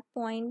at that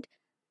point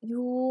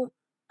you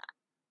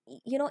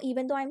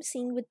even though I'm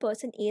seeing with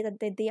person A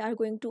that they are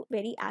going to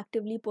very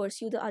actively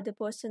pursue the other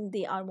person,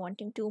 they are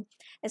wanting to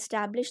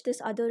establish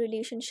this other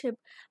relationship,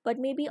 but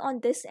maybe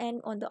on this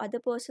end, on the other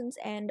person's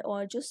end,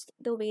 or just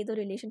the way the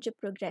relationship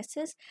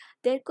progresses,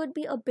 there could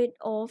be a bit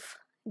of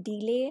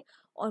delay.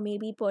 Or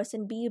maybe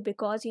person B,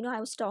 because I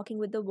was talking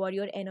with the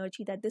warrior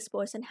energy, that this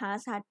person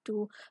has had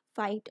to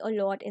fight a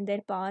lot in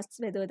their past,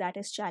 whether that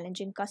is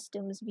challenging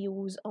customs,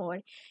 views,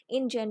 or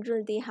in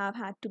general they have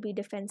had to be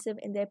defensive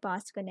in their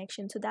past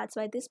connection. So that's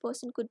why this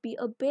person could be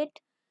a bit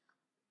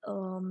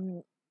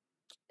um,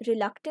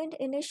 reluctant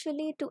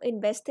initially to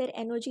invest their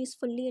energies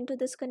fully into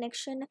this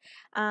connection.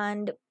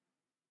 And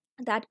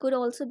that could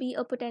also be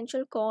a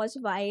potential cause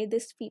why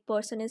this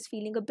person is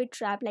feeling a bit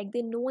trapped, like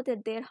they know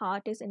that their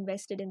heart is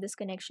invested in this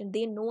connection,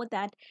 they know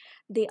that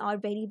they are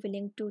very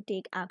willing to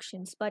take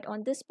actions, but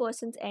on this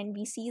person's end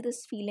we see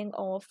this feeling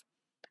of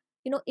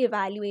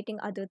evaluating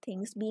other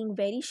things, being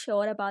very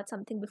sure about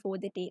something before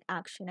they take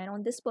action. And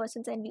on this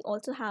person's end we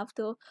also have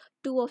the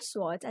Two of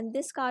Swords, and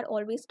this card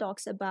always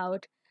talks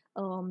about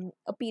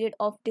a period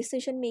of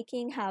decision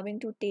making, having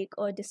to take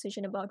a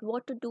decision about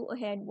what to do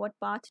ahead, what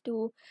path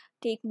to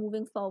take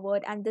moving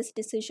forward. And this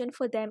decision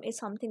for them is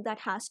something that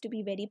has to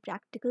be very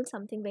practical,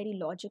 something very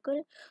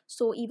logical.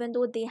 So even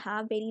though they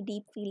have very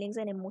deep feelings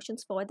and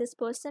emotions for this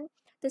person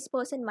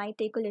might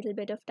take a little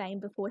bit of time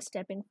before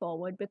stepping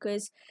forward,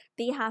 because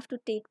they have to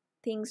take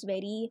things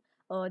very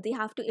they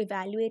have to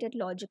evaluate it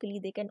logically.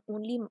 They can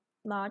only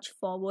march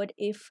forward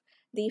if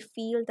they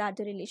feel that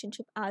the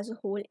relationship as a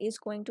whole is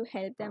going to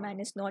help them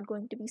and is not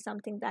going to be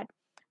something that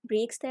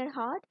breaks their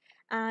heart.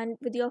 And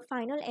with your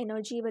final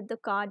energy, with the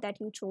card that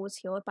you chose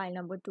here, pile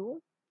number 2,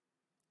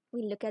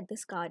 we look at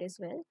this card as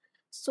well.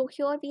 So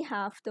here we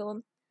have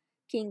the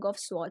King of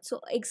Swords.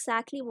 So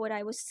exactly what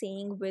I was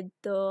saying with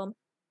the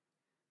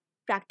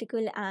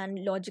practical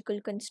and logical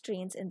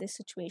constraints in this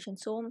situation.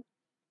 So,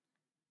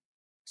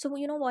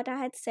 what I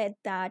had said,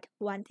 that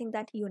one thing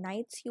that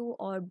unites you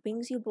or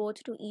brings you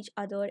both to each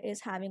other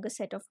is having a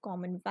set of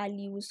common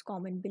values,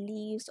 common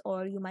beliefs,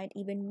 or you might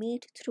even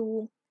meet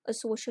through a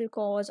social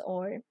cause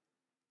or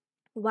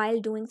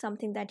while doing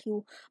something that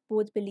you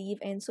both believe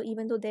in. So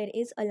even though there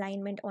is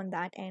alignment on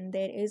that end,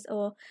 there is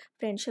a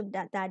friendship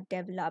that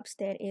develops,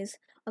 there is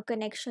a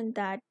connection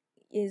that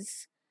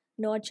is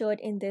nurtured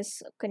in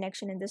this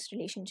connection, in this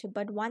relationship.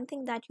 But one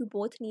thing that you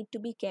both need to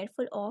be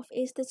careful of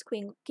is this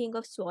king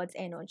of swords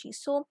energy.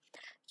 So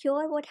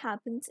here what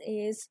happens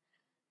is,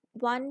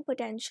 one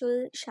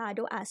potential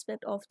shadow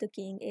aspect of the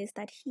king is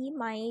that he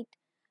might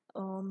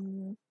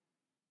um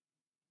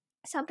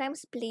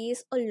sometimes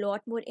place a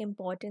lot more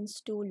importance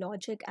to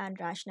logic and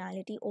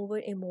rationality over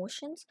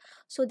emotions.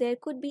 So there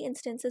could be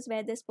instances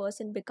where this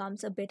person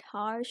becomes a bit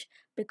harsh,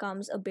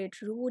 becomes a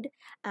bit rude,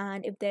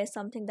 and if there's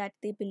something that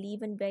they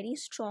believe in very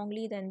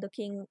strongly, then the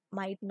king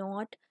might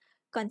not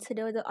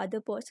consider the other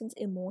person's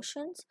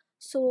emotions.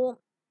 So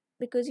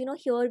because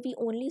here we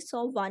only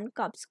saw one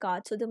cups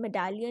card, so the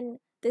medallion,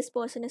 this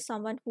person is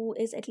someone who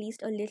is at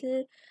least a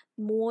little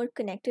more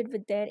connected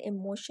with their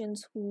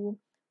emotions, who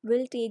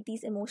will take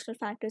these emotional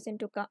factors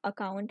into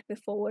account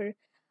before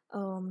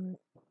um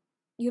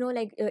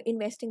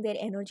investing their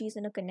energies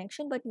in a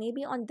connection. But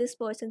maybe on this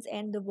person's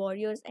end, the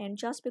warriors end,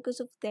 just because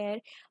of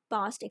their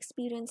past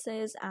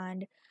experiences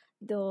and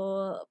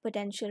the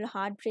potential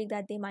heartbreak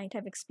that they might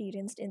have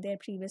experienced in their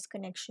previous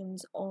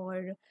connections,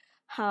 or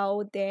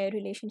how their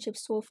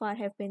relationships so far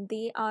have been,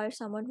 they are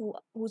someone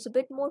who's a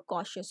bit more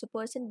cautious. So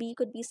person B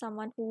could be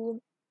someone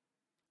who,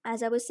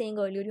 as I was saying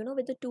earlier,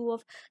 with the Two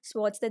of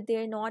Swords, that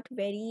they're not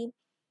very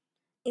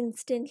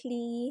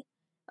instantly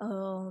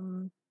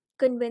um,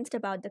 convinced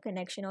about the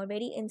connection, or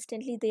very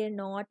instantly they're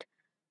not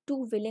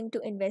too willing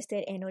to invest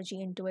their energy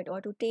into it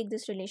or to take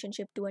this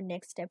relationship to a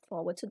next step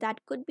forward. So that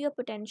could be a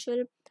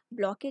potential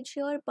blockage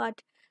here.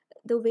 But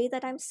the way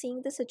that I'm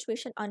seeing the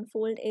situation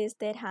unfold is,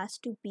 there has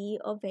to be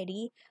a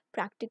very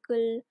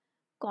practical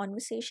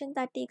conversation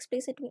that takes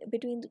place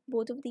between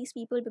both of these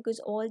people, because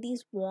all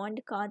these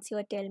wand cards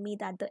here tell me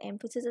that the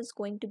emphasis is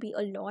going to be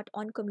a lot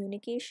on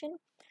communication.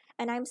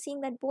 And I'm seeing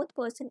that both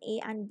person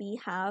A and B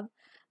have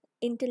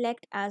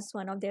intellect as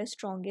one of their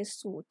strongest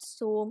suits.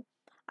 So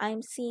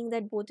I'm seeing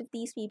that both of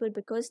these people,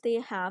 because they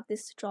have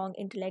this strong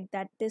intellect,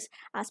 that this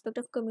aspect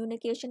of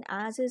communication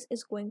as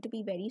is going to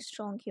be very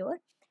strong here.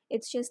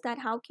 It's just that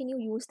how can you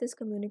use this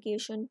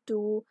communication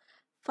to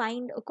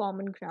find a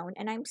common ground.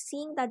 And I'm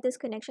seeing that this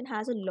connection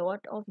has a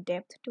lot of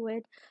depth to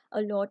it,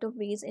 a lot of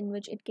ways in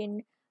which it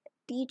can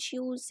teach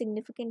you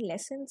significant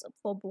lessons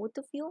for both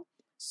of you.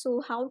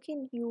 So, how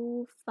can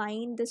you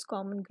find this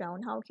common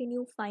ground? How can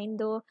you find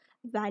the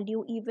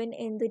value even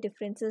in the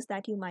differences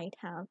that you might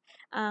have?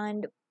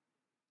 And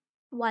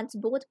once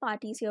both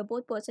parties here,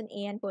 both person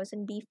A and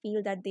person B,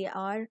 feel that they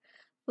are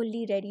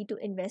fully ready to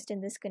invest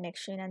in this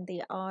connection, and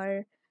they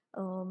are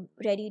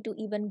ready to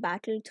even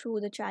battle through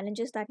the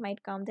challenges that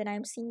might come, then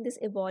I'm seeing this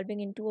evolving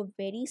into a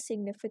very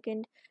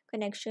significant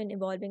connection,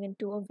 evolving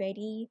into a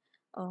very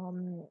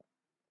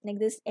like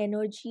this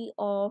energy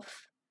of,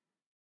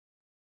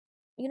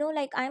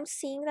 like I'm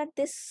seeing that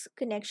this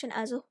connection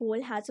as a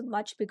whole has a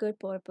much bigger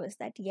purpose,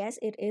 that yes,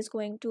 it is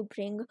going to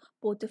bring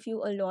both of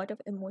you a lot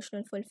of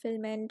emotional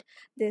fulfillment,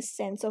 this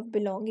sense of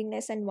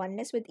belongingness and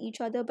oneness with each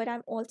other, but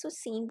I'm also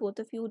seeing both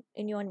of you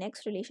in your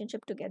next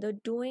relationship together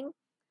doing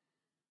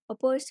or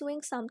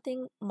pursuing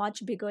something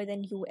much bigger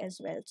than you as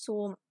well.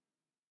 So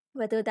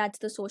whether that's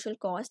the social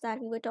cause that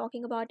we were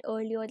talking about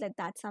earlier, that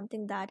that's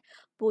something that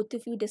both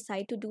of you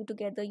decide to do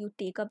together, you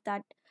take up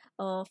that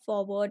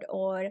forward,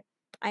 or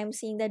I'm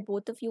seeing that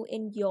both of you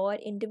in your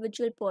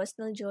individual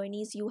personal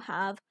journeys,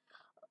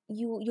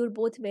 you're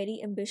both very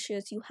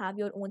ambitious, you have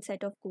your own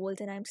set of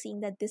goals, and I'm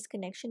seeing that this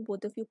connection,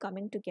 both of you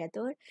coming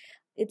together,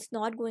 it's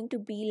not going to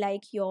be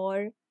like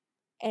your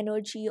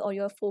energy or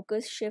your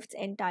focus shifts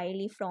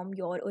entirely from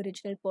your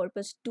original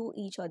purpose to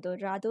each other.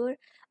 Rather,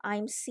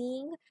 I'm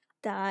seeing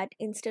that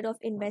instead of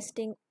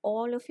investing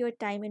all of your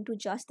time into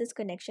just this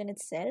connection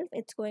itself,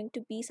 it's going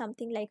to be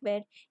something like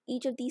where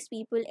each of these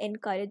people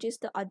encourages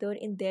the other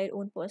in their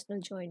own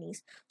personal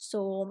journeys.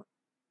 So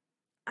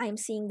I'm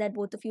seeing that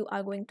both of you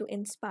are going to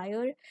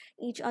inspire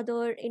each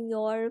other in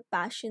your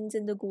passions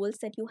and the goals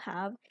that you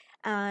have.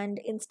 And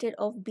instead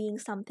of being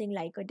something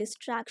like a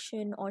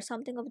distraction or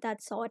something of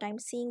that sort, I'm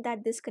seeing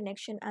that this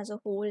connection as a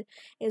whole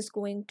is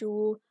going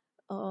to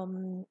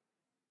um,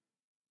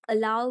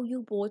 allow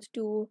you both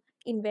to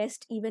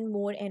invest even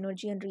more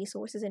energy and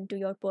resources into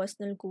your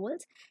personal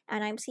goals.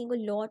 And I'm seeing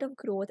a lot of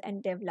growth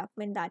and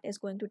development that is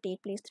going to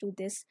take place through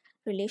this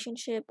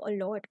relationship, a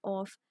lot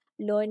of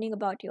learning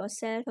about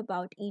yourself,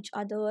 about each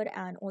other,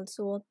 and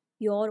also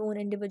your own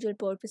individual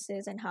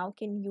purposes, and how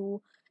can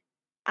you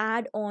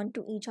add on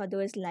to each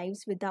other's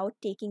lives without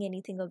taking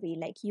anything away.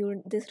 Like,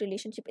 you, this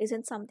relationship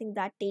isn't something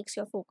that takes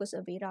your focus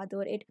away,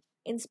 rather it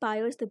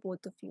inspires the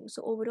both of you.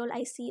 So overall,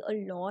 I see a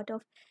lot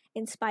of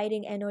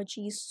inspiring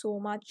energy, so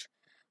much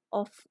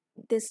of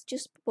this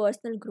just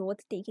personal growth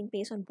taking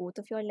place on both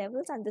of your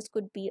levels. And this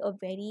could be a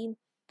very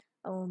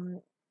um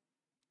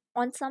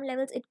on some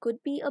levels it could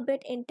be a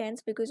bit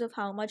intense because of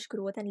how much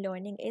growth and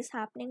learning is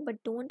happening, but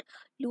don't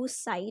lose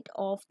sight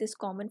of this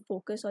common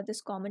focus or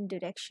this common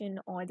direction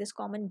or this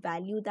common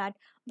value that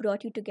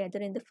brought you together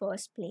in the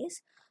first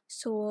place.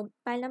 So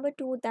pile number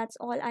 2, that's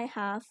all I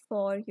have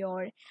for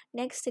your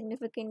next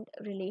significant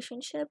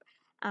relationship.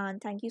 And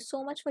thank you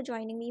so much for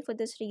joining me for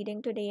this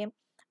reading today.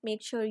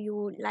 Make sure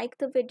you like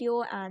the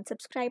video and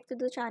subscribe to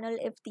the channel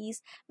if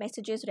these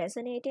messages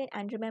resonated.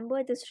 And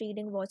remember, this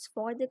reading was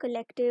for the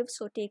collective,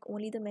 so take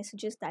only the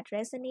messages that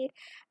resonate.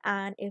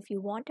 And if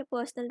you want a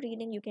personal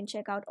reading, you can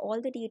check out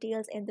all the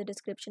details in the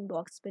description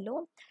box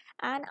below.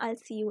 And I'll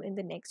see you in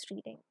the next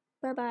reading.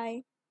 Bye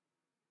bye.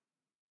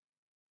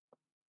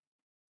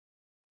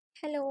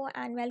 Hello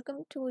and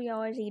welcome to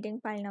your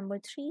reading pile number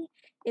 3.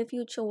 If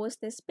you chose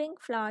this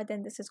pink flower,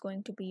 then this is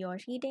going to be your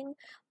reading.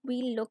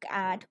 We look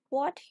at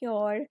what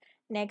your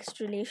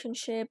next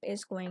relationship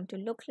is going to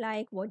look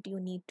like, what do you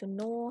need to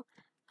know,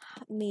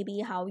 maybe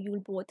how you'll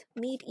both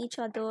meet each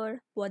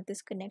other, what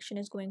this connection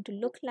is going to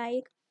look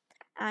like.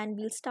 And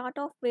we'll start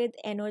off with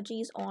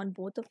energies on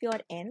both of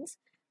your ends,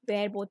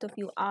 where both of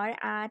you are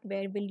at,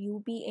 where will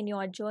you be in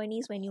your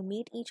journeys when you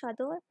meet each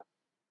other.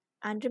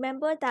 And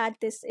remember that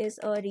this is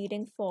a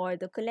reading for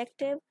the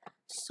collective,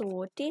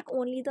 so take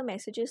only the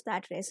messages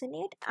that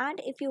resonate. And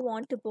if you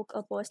want to book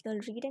a personal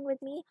reading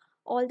with me,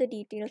 all the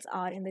details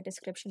are in the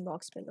description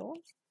box below.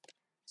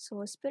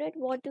 So, Spirit,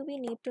 what do we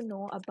need to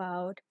know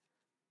about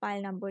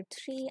pile number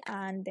 3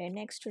 and their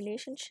next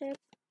relationship?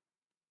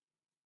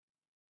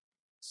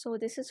 So,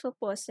 this is for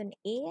person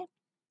A,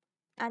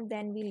 and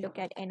then we look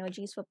at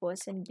energies for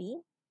person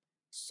B.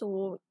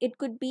 So it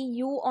could be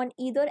you on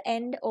either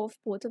end of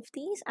both of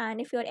these,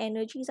 and if your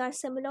energies are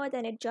similar,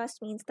 then it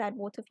just means that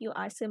both of you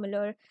are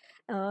similar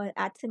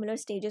at similar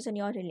stages in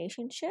your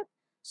relationship.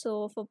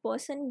 So for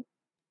person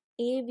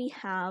A, we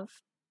have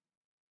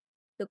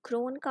the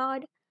crone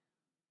card,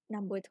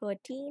 number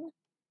 13,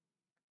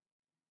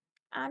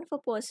 and for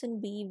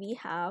person B, we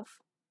have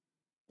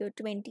the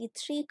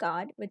 23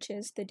 card, which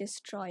is the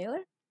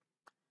destroyer.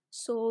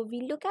 So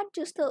we look at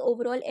just the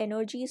overall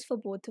energies for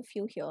both of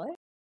you here.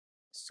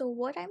 So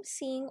what I'm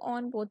seeing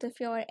on both of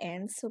your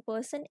ends, so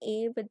person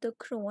A with the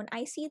crone,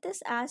 I see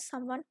this as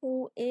someone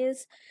who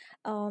is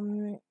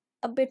um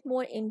a bit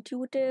more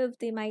intuitive.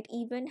 They might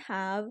even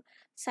have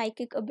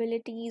psychic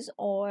abilities,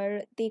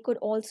 or they could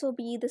also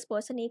be, this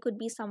person A could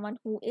be someone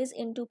who is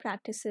into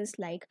practices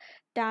like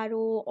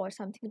tarot or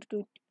something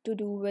to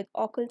do with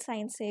occult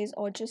sciences,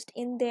 or just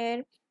in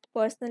their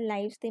personal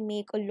lives they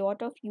make a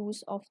lot of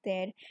use of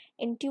their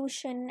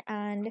intuition.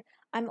 And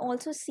I'm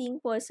also seeing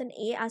person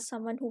A as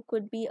someone who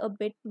could be a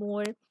bit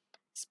more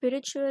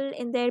spiritual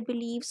in their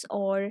beliefs,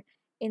 or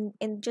in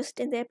just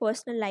in their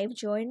personal life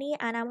journey.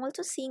 And I'm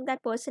also seeing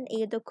that person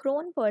A, the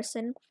crone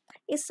person,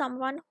 is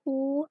someone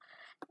who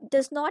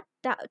does not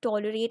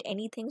tolerate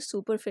anything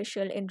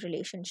superficial in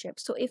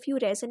relationships. So if you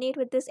resonate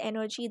with this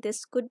energy,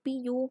 this could be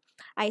you.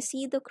 I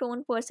see the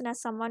crone person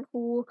as someone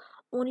who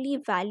only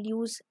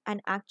values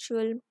an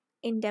actual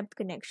in-depth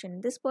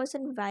connection. This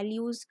person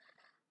values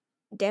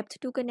depth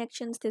to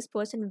connections. This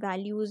person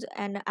values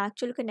an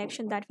actual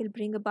connection that will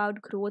bring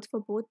about growth for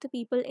both the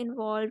people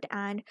involved,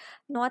 and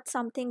not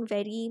something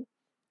very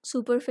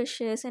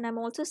superficial. And I'm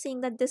also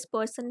seeing that this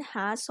person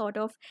has sort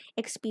of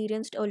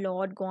experienced a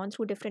lot, gone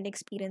through different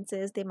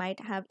experiences. They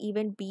might have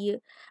even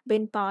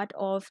been part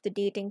of the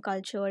dating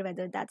culture,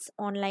 whether that's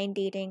online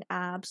dating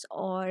apps,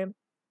 or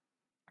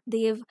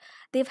they've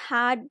they've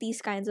had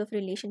these kinds of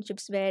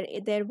relationships where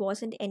there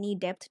wasn't any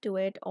depth to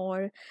it,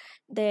 or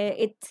there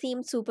it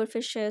seemed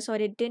superficial, or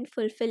it didn't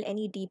fulfill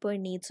any deeper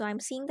needs. So I'm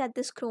seeing that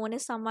this crone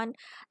is someone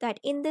that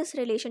in this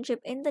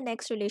relationship, in the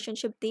next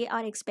relationship, they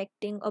are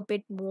expecting a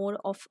bit more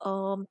of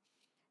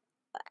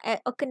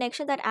a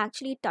connection that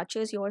actually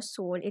touches your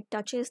soul. It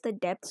touches the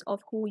depths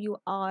of who you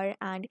are,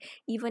 and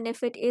even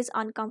if it is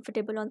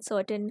uncomfortable on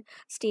certain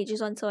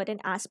stages, on certain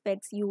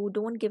aspects, you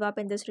don't give up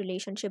in this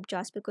relationship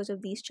just because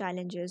of these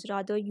challenges.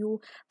 Rather,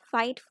 you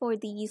fight for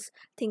these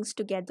things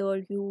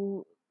together.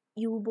 You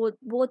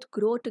both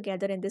grow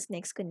together in this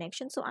next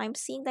connection. So I'm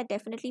seeing that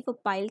definitely for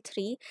pile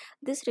 3,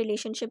 this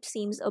relationship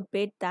seems a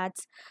bit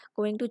that's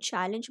going to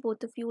challenge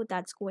both of you,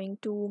 that's going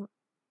to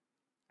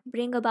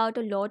bring about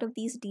a lot of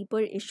these deeper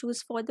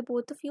issues for the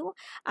both of you.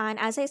 And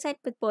as I said,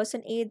 with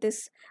person A,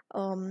 this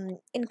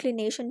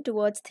inclination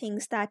towards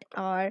things that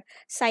are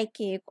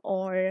psychic,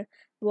 or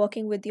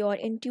working with your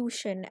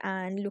intuition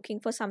and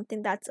looking for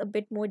something that's a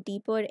bit more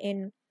deeper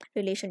in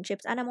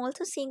relationships. And I'm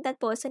also seeing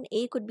that person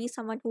A could be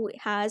someone who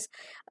has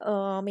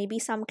maybe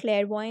some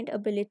clairvoyant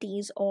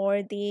abilities,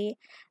 or they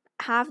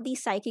have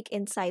these psychic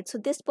insights. So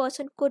this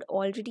person could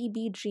already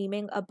be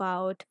dreaming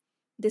about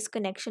this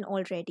connection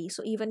already.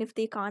 So even if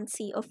they can't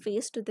see a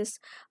face to this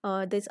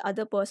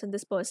other person,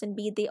 this person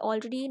B, they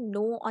already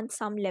know on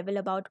some level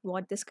about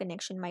what this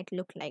connection might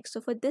look like. So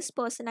for this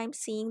person, I'm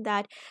seeing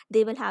that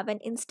they will have an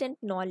instant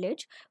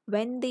knowledge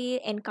when they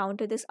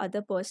encounter this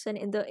other person.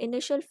 In the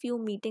initial few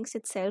meetings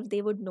itself,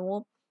 they would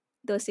know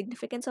the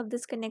significance of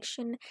this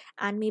connection,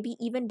 and maybe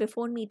even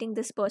before meeting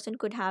this person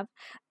could have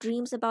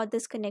dreams about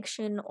this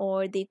connection,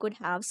 or they could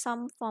have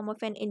some form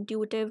of an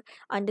intuitive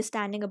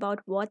understanding about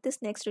what this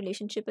next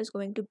relationship is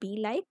going to be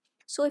like.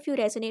 So if you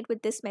resonate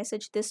with this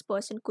message, this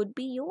person could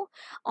be you.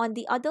 On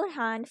the other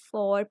hand,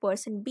 for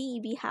person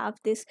B, we have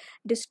this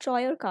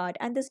destroyer card,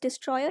 and this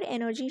destroyer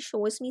energy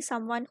shows me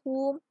someone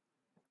who,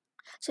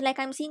 so like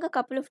I'm seeing a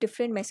couple of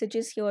different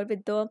messages here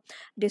with the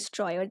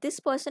destroyer.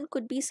 This person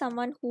could be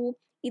someone who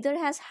either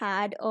has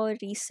had um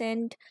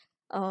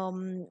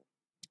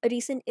a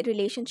recent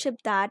relationship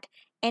that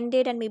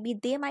ended, and maybe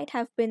they might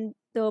have been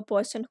the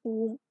person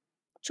who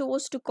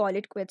chose to call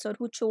it quits, or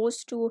who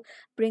chose to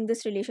bring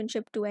this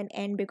relationship to an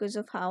end because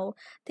of how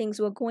things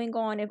were going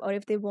on, or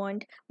if they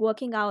weren't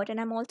working out.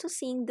 And I'm also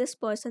seeing this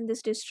person,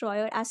 this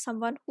destroyer, as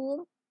someone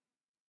who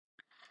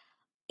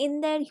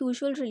in their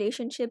usual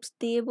relationships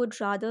they would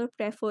rather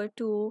prefer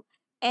to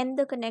end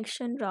the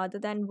connection rather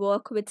than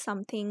work with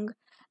something,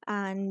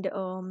 and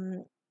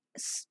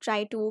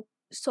try to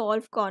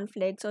solve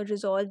conflicts or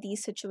resolve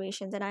these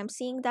situations. And I'm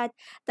seeing that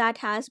that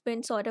has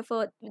been sort of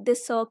a,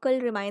 this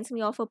circle reminds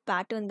me of a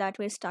pattern that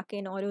we're stuck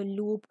in, or a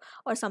loop,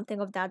 or something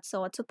of that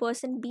sort. So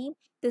person B,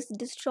 this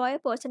destroyer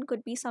person,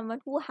 could be someone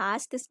who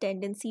has this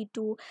tendency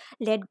to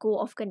let go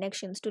of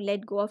connections, to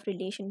let go of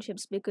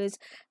relationships, because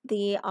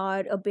they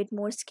are a bit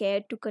more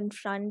scared to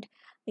confront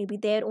maybe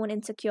their own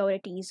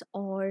insecurities,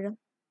 or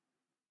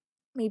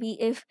maybe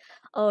if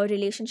a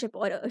relationship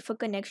or if a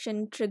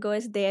connection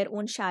triggers their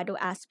own shadow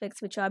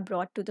aspects which are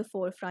brought to the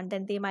forefront,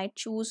 then they might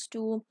choose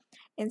to,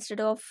 instead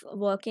of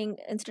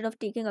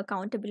taking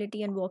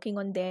accountability and working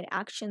on their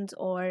actions,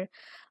 or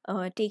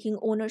taking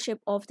ownership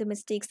of the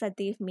mistakes that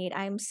they've made.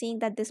 I'm seeing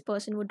that this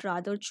person would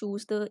rather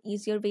choose the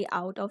easier way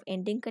out of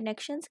ending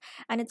connections.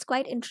 And it's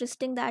quite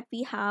interesting that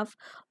we have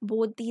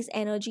both these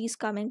energies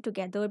coming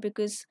together,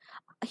 because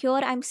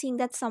here I'm seeing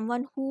that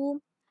someone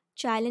who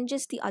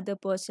challenges the other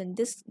person,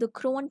 this the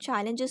crone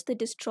challenges the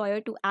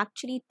destroyer to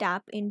actually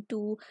tap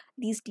into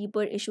these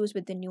deeper issues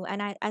within you.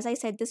 And as I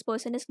said, this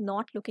person is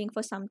not looking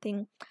for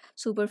something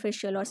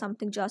superficial or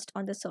something just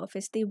on the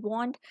surface. They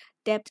want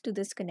depth to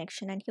this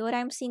connection. And here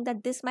I'm seeing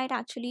that this might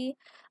actually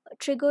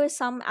trigger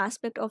some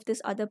aspect of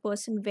this other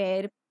person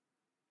where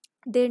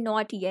they're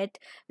not yet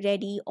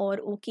ready or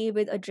okay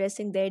with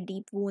addressing their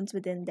deep wounds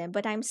within them.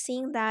 But I'm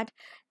seeing that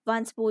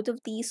once both of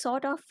these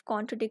sort of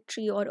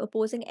contradictory or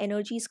opposing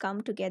energies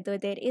come together,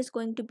 there is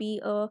going to be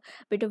a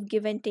bit of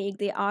give and take.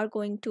 They are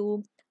going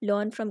to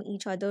learn from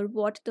each other.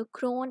 What the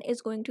crone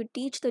is going to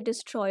teach the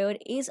destroyer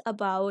is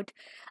about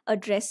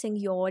addressing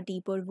your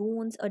deeper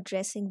wounds,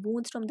 addressing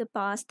wounds from the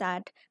past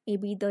that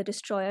maybe the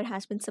destroyer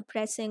has been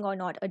suppressing or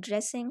not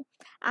addressing.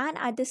 And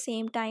at the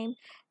same time,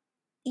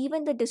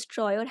 even the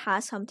destroyer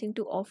has something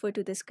to offer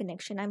to this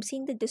connection. I'm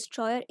seeing the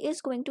destroyer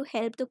is going to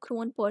help the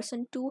crone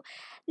person to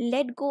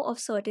let go of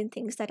certain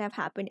things that have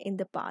happened in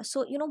the past.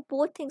 So,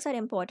 both things are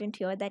important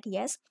here, that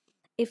yes,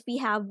 if we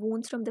have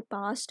wounds from the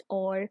past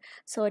or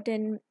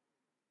certain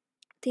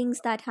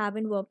things that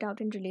haven't worked out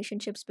in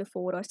relationships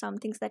before, or some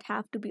things that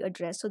have to be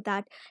addressed, so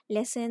that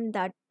lesson,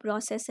 that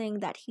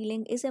processing, that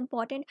healing is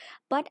important.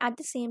 But at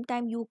the same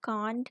time, you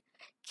can't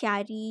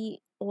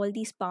carry all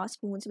these past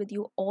wounds with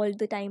you all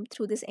the time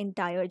through this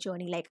entire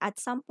journey. Like, at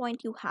some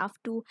point you have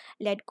to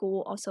let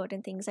go of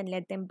certain things and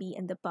let them be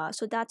in the past.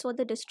 So that's what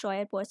the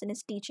destroyer person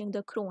is teaching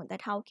the crone,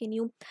 that how can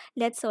you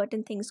let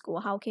certain things go,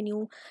 how can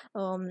you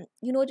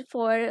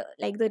for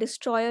like the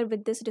destroyer,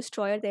 with this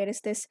destroyer there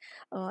is this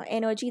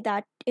energy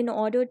that in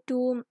order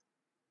to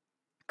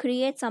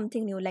create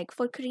something new, like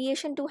for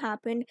creation to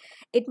happen,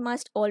 it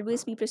must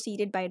always be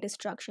preceded by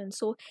destruction.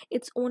 So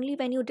it's only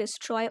when you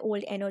destroy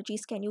old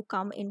energies can you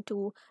come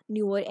into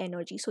newer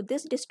energy. So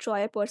this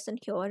destroyer person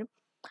here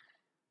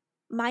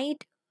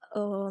might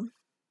uh,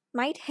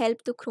 might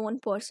help the crone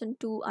person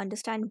to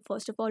understand,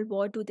 first of all,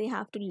 what do they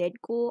have to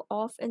let go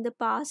of in the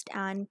past.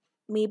 And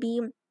maybe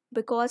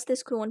because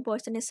this crone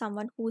person is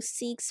someone who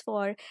seeks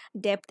for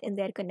depth in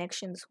their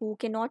connections, who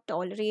cannot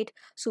tolerate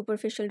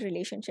superficial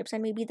relationships,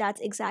 and maybe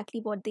that's exactly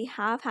what they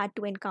have had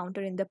to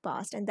encounter in the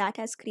past, and that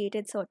has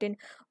created certain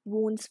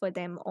wounds for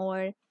them,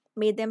 or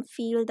made them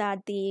feel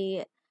that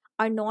they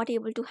are not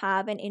able to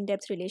have an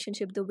in-depth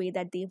relationship the way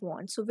that they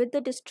want. So with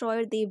the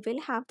destroyer, they will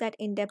have that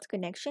in-depth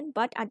connection,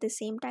 but at the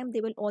same time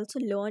they will also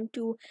learn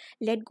to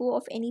let go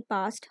of any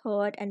past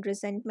hurt and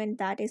resentment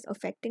that is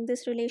affecting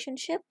this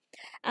relationship.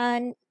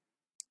 And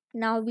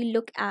now we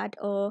look at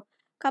a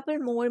couple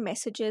more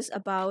messages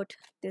about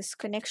this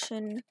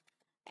connection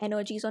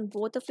energies on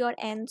both of your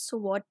ends. So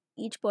what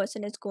each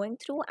person is going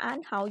through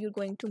and how you're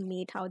going to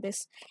meet, how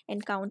this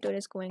encounter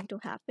is going to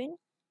happen.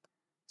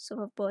 So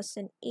for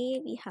person A,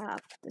 we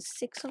have the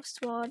Six of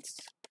Swords.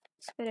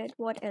 Spirit,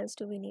 what else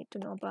do we need to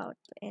know about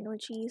the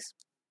energies?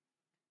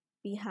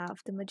 We have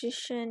the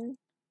Magician.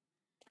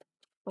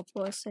 For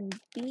person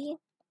B,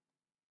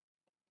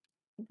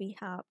 we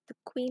have the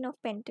Queen of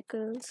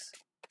Pentacles.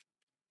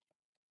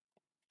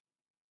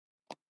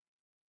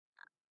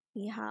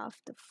 We have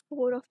the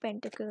Four of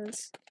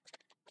Pentacles.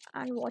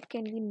 And what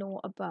can we know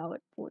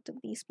about both of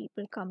these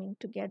people coming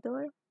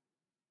together?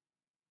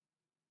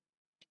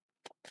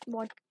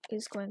 What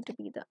is going to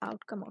be the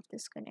outcome of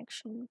this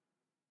connection?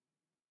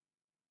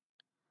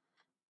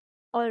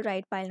 All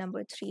right, pile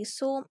number 3.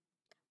 So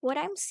what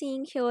I'm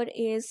seeing here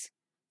is,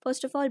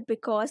 first of all,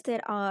 because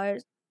there are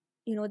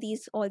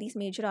these all these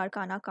major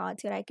arcana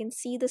cards here, I can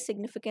see the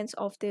significance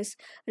of this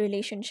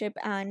relationship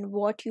and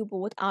what you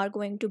both are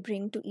going to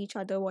bring to each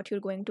other, what you're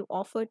going to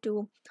offer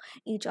to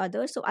each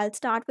other. So I'll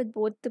start with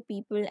both the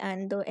people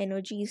and the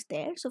energies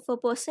there. So for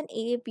person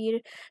A, we're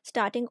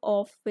starting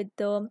off with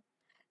the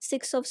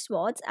Six of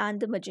Swords and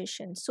the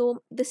Magician.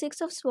 So the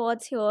Six of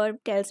Swords here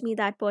tells me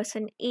that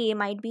person A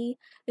might be,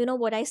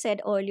 what I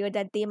said earlier,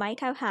 that they might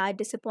have had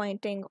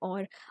disappointing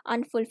or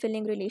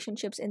unfulfilling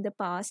relationships in the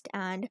past,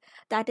 and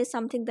that is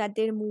something that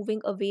they're moving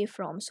away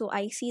from. So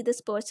I see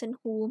this person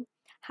who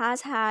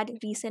has had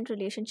recent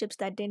relationships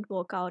that didn't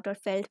work out or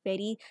felt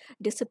very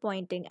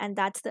disappointing, and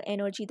that's the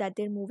energy that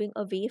they're moving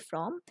away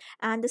from.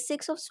 And the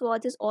Six of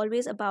Swords is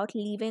always about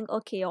leaving a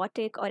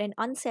chaotic or an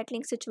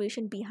unsettling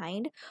situation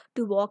behind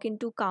to walk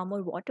into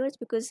calmer waters,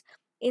 because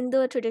in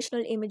the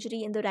traditional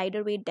imagery in the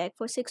Rider Waite deck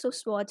for Six of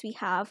Swords, we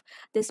have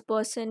this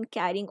person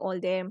carrying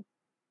all their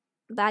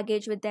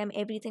baggage with them,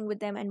 everything with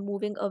them, and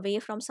moving away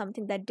from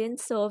something that didn't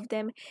serve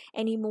them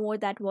anymore,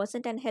 that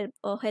wasn't a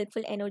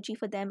helpful energy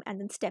for them, and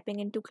then stepping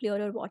into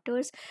clearer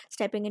waters,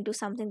 stepping into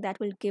something that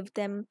will give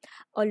them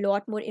a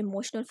lot more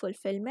emotional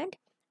fulfillment.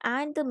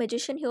 And the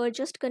Magician here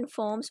just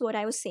confirms what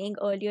I was saying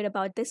earlier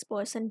about this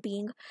person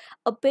being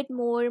a bit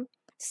more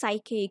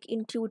psychic,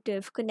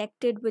 intuitive,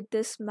 connected with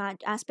this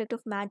aspect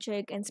of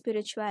magic and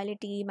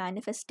spirituality,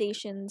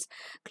 manifestations,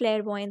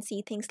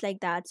 clairvoyancy, things like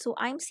that. So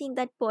I'm seeing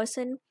that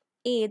person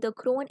A, the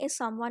crone, is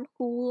someone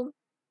who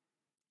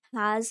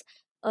has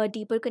a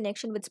deeper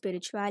connection with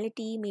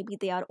spirituality. Maybe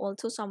they are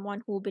also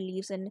someone who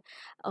believes in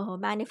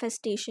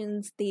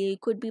manifestations. They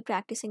could be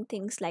practicing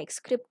things like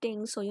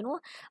scripting. So,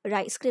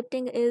 right,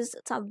 scripting is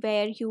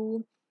somewhere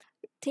you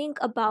think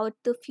about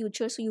the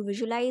future. So, you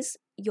visualize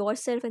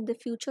yourself in the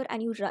future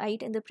and you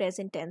write in the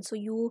present tense. So,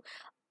 you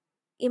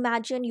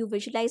imagine, you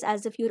visualize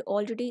as if you're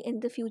already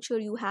in the future,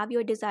 you have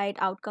your desired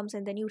outcomes,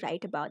 and then you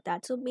write about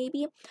that. So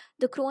maybe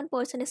the crone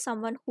person is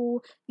someone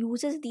who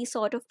uses these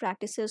sort of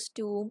practices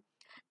to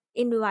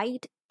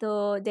invite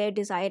their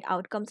desired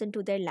outcomes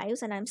into their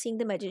lives. And I'm seeing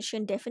the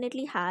Magician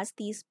definitely has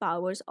these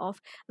powers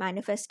of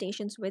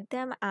manifestations with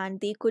them,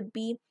 and they could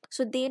be,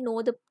 so they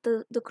know,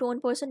 the crone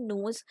person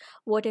knows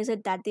what is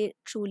it that they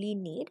truly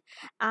need.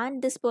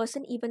 And this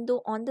person, even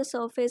though on the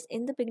surface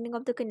in the beginning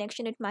of the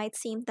connection it might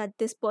seem that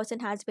this person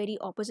has very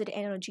opposite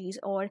energies,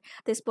 or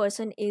this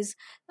person is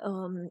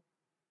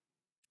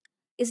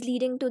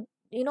leading to,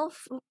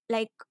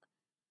 like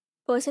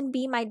person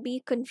B might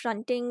be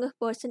confronting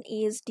person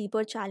A's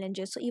deeper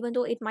challenges. So even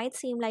though it might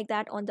seem like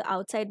that on the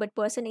outside, but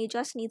person A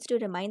just needs to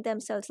remind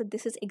themselves that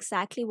this is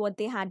exactly what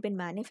they had been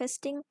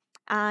manifesting,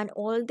 and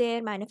all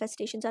their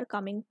manifestations are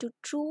coming to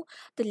true.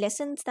 The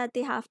lessons that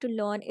they have to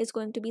learn is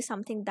going to be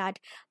something that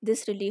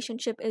this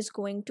relationship is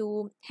going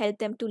to help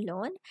them to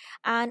learn.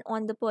 And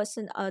on the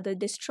person, the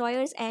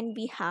destroyers, and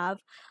we have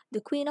the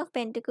Queen of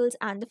Pentacles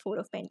and the Four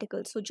of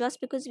Pentacles. So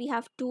just because we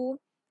have two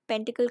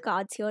pentacle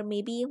cards here,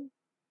 maybe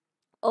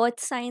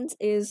earth signs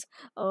is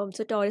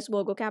so Taurus,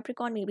 Virgo,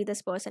 Capricorn. Maybe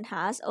this person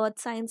has earth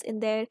signs in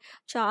their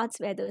charts,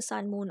 whether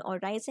sun, moon, or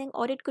rising.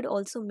 Or it could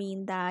also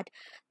mean that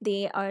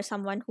they are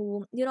someone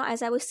who,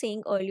 as I was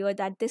saying earlier,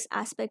 that this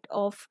aspect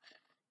of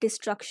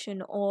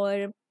destruction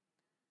or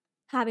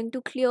having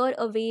to clear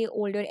away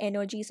older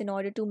energies in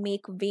order to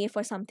make way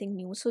for something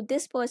new. So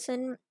this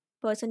person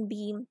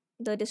B,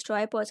 the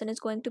destroyer person, is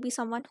going to be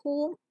someone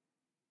who,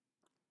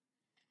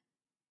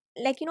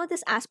 like,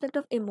 this aspect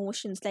of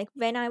emotions, like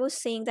when I was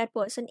saying that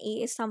person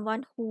A is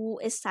someone who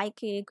is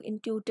psychic,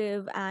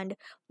 intuitive, and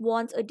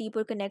wants a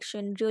deeper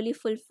connection, really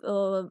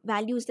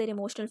values their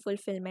emotional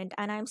fulfillment.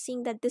 And I'm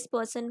seeing that this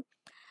person,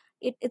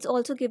 it's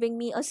also giving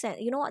me a sense,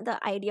 the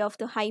idea of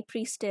the high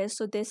priestess.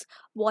 So this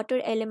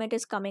water element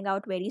is coming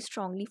out very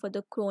strongly for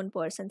the crone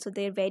person. So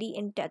they're very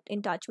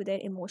in touch with their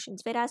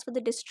emotions. Whereas for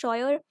the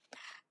destroyer,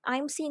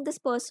 I'm seeing this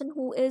person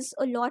who is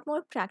a lot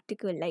more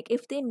practical. Like,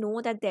 if they know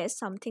that there's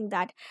something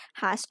that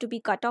has to be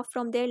cut off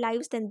from their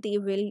lives, then they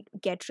will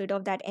get rid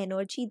of that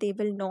energy. They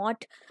will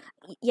not,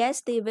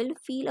 yes, they will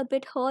feel a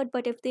bit hurt,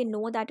 but if they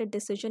know that a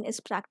decision is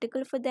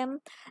practical for them,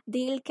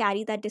 they'll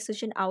carry that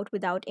decision out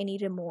without any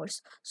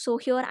remorse. So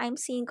here I'm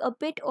seeing a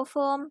bit of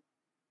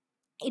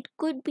it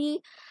could be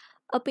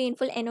a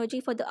painful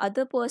energy for the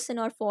other person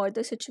or for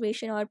the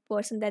situation or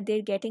person that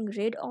they're getting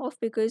rid of,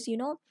 because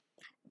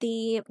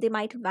they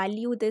might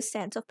value this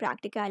sense of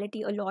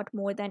practicality a lot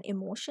more than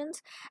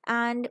emotions.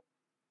 And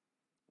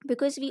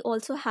because we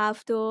also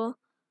have the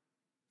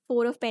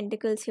Four of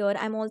Pentacles here,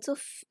 I'm also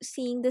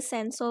seeing the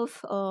sense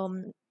of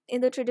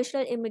in the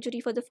traditional imagery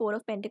for the Four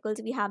of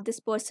Pentacles, we have this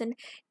person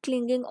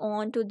clinging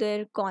on to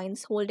their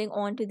coins, holding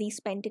on to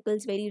these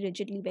pentacles very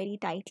rigidly, very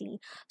tightly.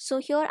 So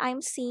here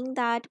I'm seeing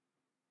that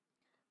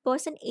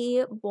person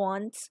A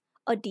wants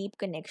a deep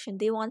connection.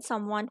 They want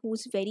someone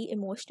who's very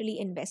emotionally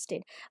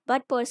invested.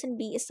 But person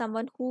B is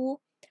someone who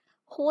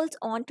holds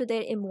on to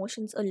their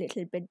emotions a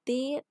little bit.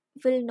 They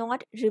will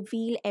not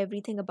reveal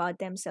everything about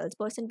themselves.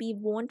 Person B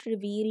won't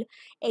reveal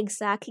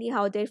exactly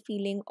how they're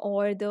feeling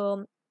or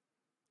the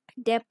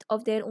depth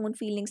of their own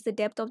feelings, the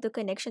depth of the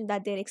connection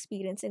that they're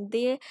experiencing.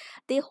 They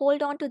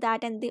hold on to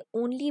that, and they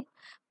only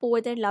pour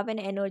their love and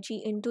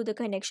energy into the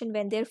connection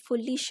when they're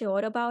fully sure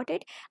about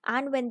it,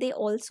 and when they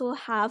also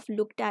have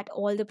looked at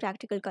all the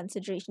practical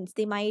considerations.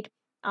 They might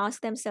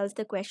ask themselves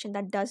the question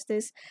that, does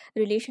this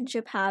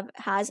relationship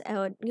does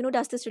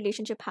this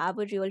relationship have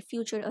a real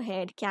future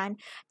ahead? Can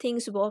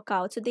things work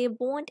out? So they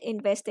won't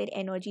invest their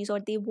energies, or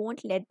they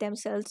won't let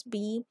themselves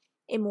be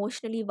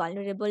emotionally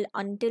vulnerable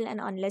until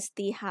and unless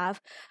they have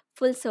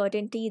full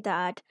certainty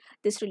that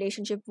this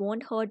relationship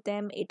won't hurt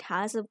them. It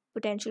has a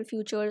potential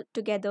future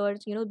together.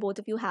 Both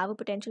of you have a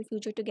potential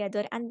future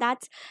together, and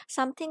that's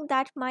something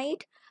that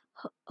might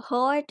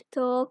hurt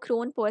the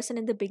crone person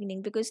in the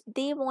beginning, because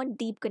they want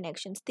deep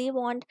connections. They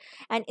want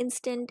an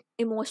instant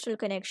emotional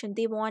connection.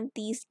 They want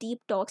these deep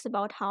talks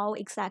about how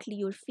exactly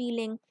you're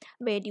feeling,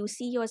 where do you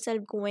see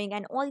yourself going,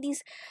 and all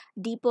these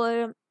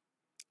deeper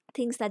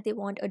things that they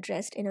want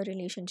addressed in a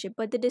relationship.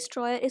 But the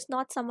destroyer is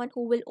not someone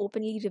who will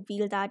openly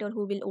reveal that, or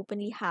who will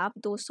openly have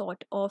those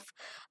sort of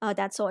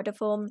that sort of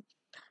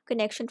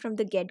connection from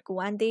the get-go,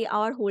 and they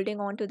are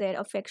holding on to their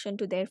affection,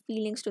 to their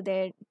feelings, to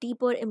their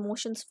deeper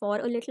emotions for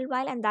a little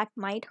while, and that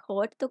might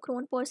hurt the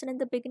crone person in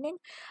the beginning.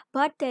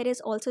 But there is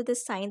also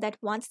this sign that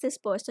once this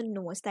person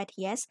knows that,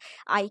 yes,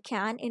 I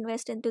can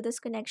invest into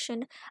this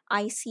connection,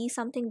 I see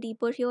something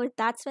deeper here,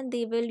 that's when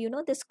they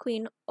will, this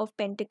Queen of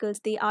Pentacles,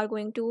 they are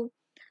going to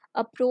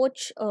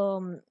approach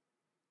or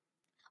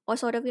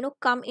sort of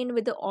come in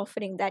with the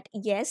offering that,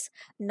 yes,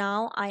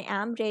 now I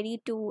am ready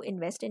to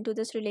invest into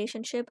this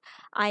relationship.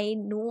 I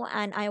know,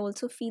 and I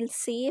also feel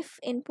safe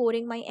in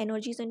pouring my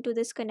energies into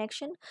this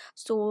connection.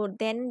 So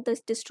then this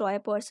destroyer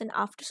person,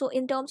 after, so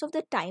in terms of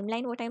the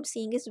timeline, what I'm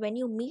seeing is when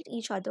you meet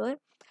each other,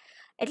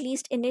 at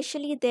least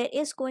initially, there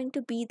is going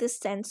to be this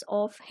sense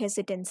of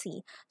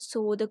hesitancy.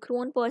 So the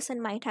crone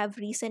person might have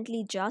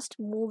recently just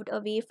moved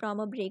away from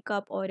a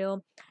breakup or a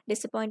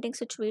disappointing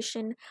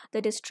situation.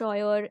 The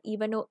destroyer,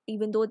 even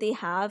though they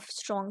have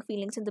strong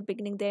feelings in the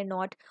beginning, they're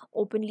not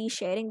openly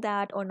sharing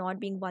that or not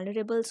being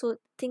vulnerable. So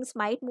things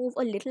might move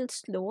a little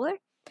slower.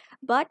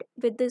 But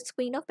with this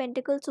Queen of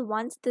Pentacles,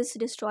 once this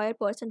destroyer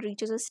person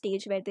reaches a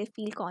stage where they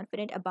feel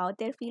confident about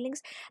their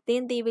feelings,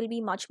 then they will be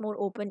much more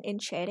open in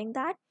sharing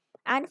that.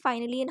 And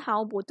finally, in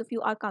how both of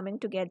you are coming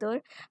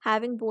together,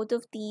 having both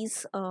of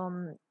these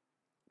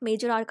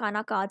major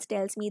arcana cards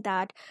tells me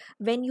that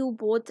when you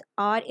both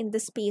are in the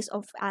space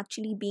of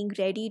actually being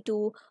ready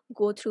to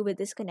go through with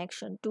this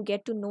connection, to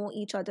get to know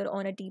each other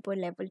on a deeper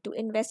level, to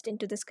invest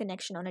into this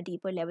connection on a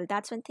deeper level,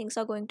 that's when things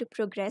are going to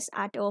progress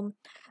at a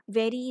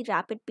very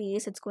rapid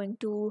pace. It's going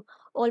to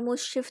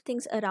almost shift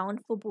things around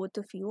for both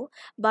of you.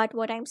 But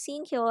what I'm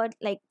seeing here,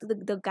 like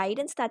the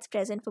guidance that's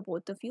present for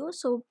both of you,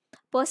 so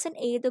person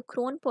A, the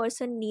crone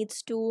person,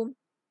 needs to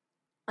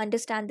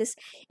understand this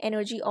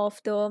energy of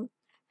the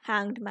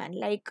hanged man.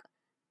 Like,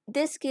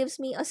 this gives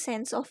me a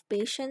sense of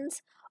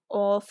patience,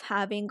 of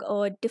having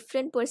a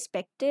different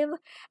perspective.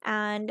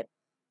 And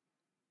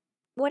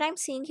what I'm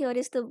seeing here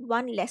is the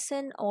one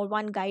lesson or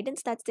one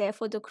guidance that's there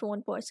for the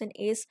crone person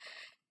is,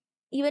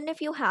 even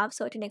if you have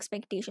certain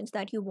expectations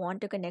that you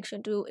want a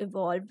connection to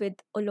evolve with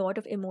a lot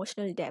of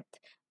emotional depth,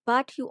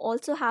 but you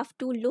also have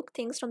to look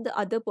things from the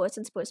other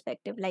person's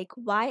perspective. Like,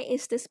 why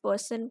is this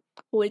person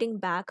holding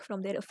back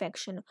from their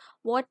affection?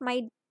 What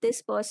might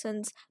this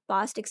person's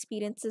past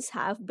experiences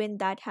have been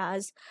that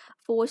has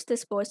forced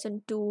this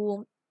person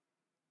to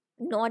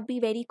not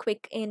be very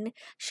quick in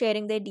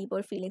sharing their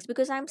deeper feelings?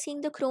 Because I'm seeing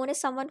the crone is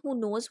someone who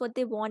knows what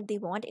they want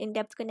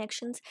in-depth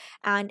connections.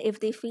 And if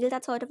they feel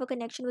that sort of a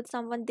connection with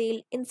someone,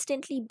 they'll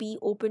instantly be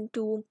open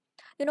to,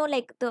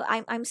 like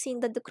I'm seeing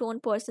that the crone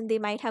person, they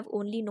might have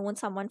only known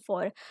someone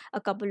for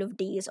a couple of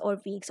days or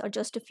weeks or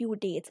just a few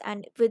dates,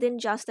 and within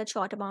just that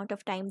short amount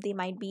of time they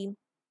might be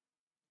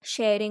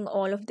sharing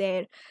all of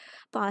their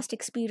past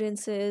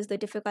experiences, the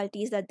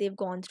difficulties that they've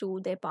gone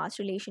through, their past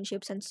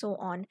relationships, and so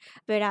on.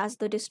 Whereas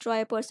the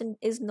destroyer person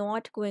is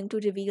not going to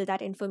reveal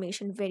that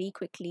information very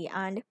quickly.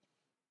 And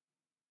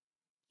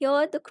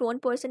here, the crone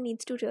person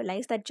needs to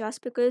realize that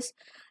just because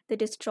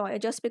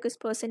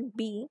person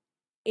B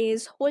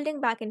is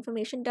holding back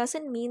information,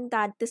 doesn't mean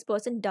that this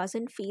person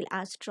doesn't feel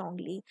as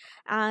strongly.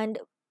 And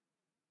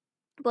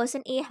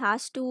person A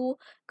has to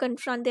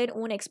confront their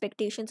own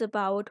expectations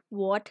about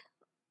what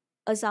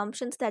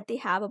assumptions that they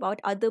have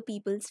about other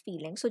people's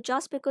feelings. So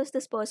just because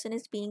this person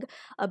is being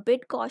a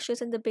bit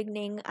cautious in the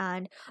beginning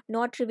and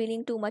not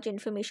revealing too much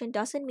information,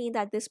 doesn't mean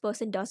that this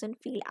person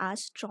doesn't feel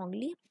as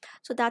strongly.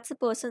 So that's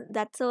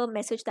a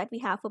message that we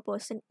have for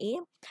person A.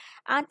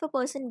 And for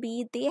person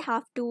B, they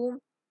have to,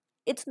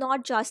 it's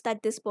not just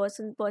that this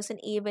person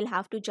A will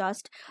have to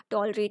just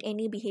tolerate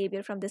any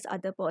behavior from this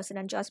other person,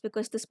 and just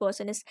because this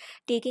person is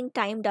taking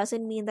time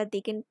doesn't mean that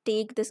they can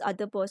take this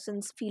other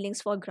person's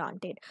feelings for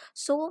granted.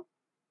 So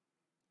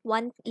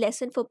one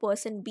lesson for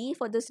person B,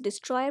 for this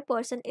destroyer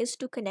person, is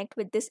to connect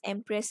with this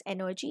empress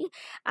energy.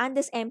 And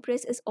this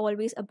empress is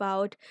always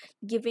about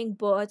giving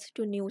birth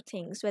to new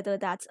things, whether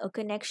that's a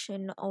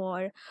connection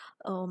or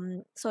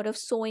sort of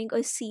sowing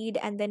a seed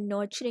and then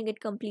nurturing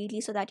it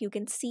completely so that you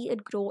can see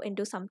it grow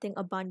into something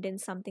abundant,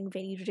 something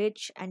very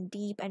rich and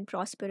deep and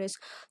prosperous.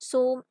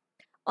 So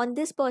on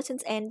this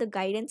person's end, the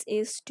guidance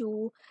is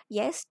to,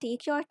 yes,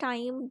 take your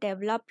time,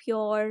 develop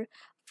your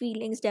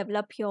feelings,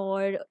 develop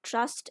your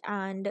trust,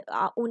 and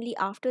only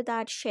after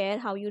that share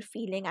how you're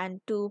feeling. And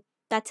to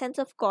that sense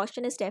of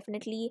caution is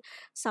definitely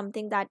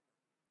something that,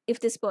 if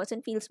this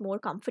person feels more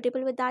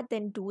comfortable with that,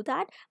 then do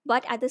that.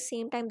 But at the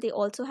same time, they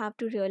also have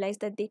to realize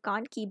that they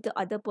can't keep the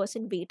other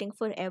person waiting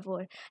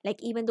forever.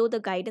 Like, even though the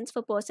guidance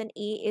for person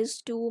A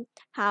is to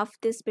have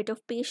this bit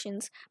of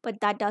patience, but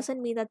that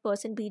doesn't mean that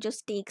person B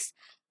just takes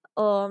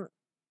um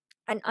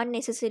an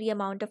unnecessary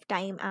amount of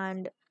time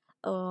and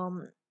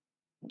um,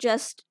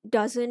 just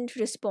doesn't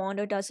respond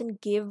or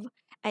doesn't give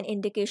an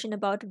indication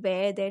about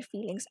where their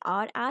feelings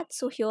are at.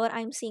 So here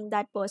I'm seeing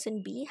that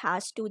person B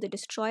has to, the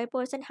destroyer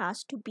person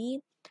has to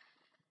be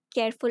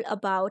careful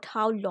about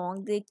how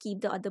long they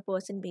keep the other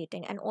person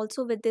waiting. And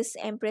also with this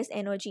empress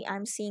energy,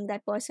 I'm seeing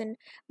that person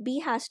B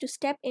has to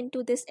step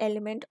into this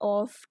element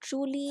of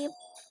truly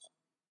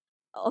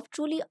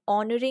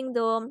honoring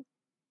the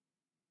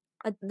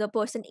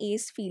person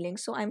A's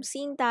feelings. So I'm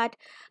seeing that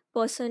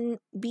person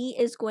B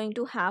is going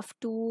to have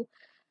to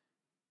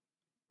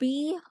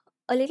be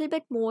a little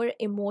bit more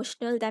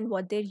emotional than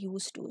what they're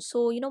used to.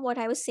 So what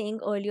I was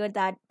saying earlier,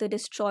 that the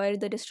destroyer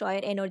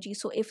energy,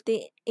 so if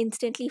they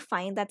instantly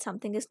find that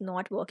something is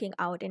not working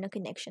out in a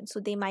connection, so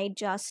they might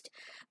just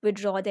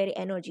withdraw their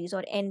energies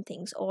or end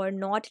things or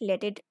not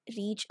let it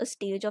reach a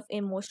stage of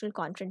emotional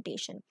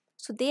confrontation.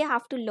 So they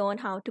have to learn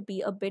how to be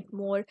a bit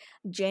more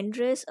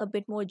generous, a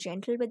bit more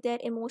gentle with their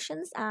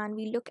emotions. And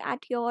we look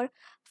at your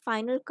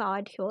final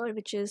card here,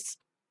 which is,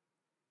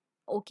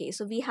 okay,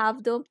 so we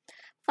have the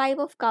Five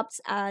of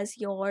Cups as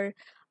your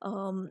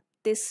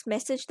this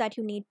message that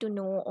you need to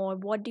know, or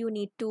what do you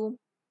need to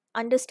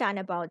understand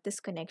about this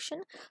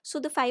connection. So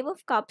the Five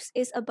of Cups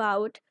is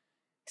about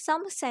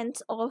some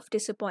sense of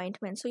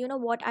disappointment. So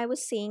what I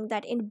was saying,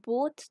 that in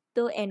both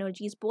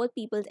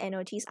people's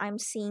energies, I'm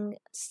seeing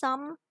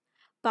some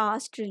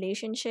past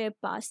relationship,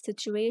 past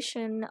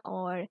situation,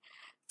 or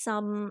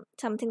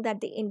something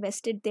that they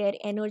invested their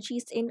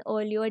energies in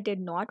earlier did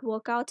not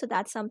work out. So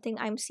that's something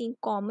I'm seeing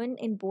common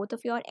in both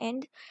of your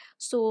end.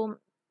 So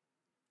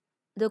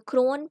the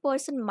crone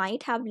person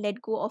might have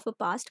let go of a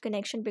past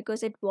connection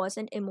because it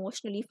wasn't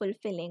emotionally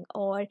fulfilling,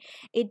 or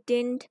it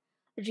didn't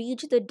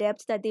reach the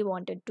depth that they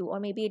wanted to, or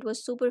maybe it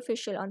was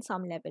superficial on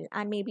some level.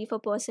 And maybe for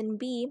person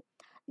B,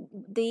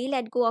 they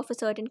let go of a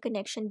certain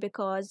connection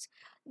because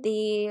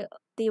they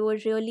they were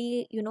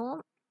really,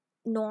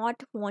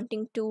 not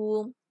wanting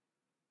to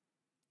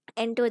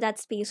enter that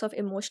space of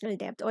emotional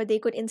depth, or they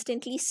could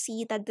instantly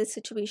see that this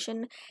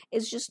situation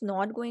is just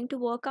not going to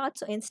work out.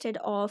 So instead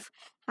of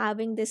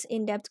having this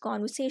in-depth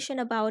conversation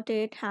about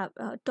it,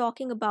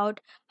 talking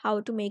about how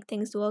to make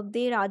things work,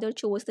 they rather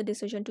chose the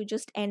decision to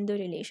just end the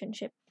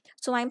relationship.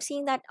 So I'm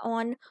seeing that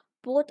on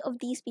both of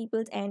these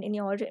people's end in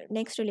your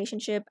next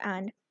relationship,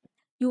 and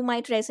you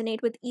might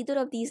resonate with either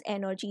of these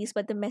energies,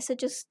 but the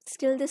message is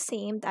still the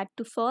same, that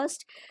to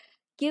first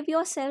give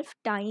yourself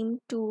time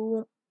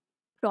to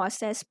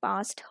process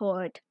past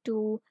hurt,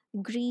 to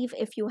grieve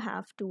if you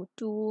have to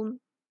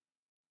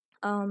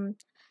um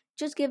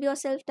just give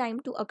yourself time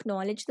to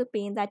acknowledge the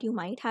pain that you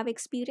might have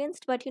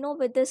experienced. But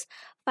with this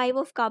 5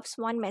 of cups,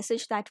 one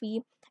message that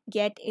we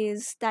get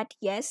is that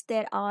yes,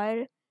 there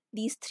are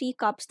these 3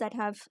 cups that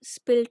have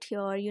spilled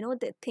here,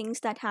 the things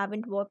that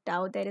haven't worked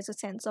out. There is a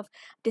sense of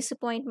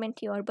disappointment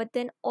here, but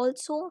then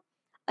also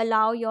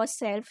allow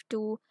yourself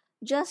to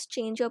just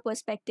change your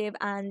perspective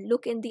and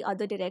look in the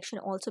other direction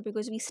also,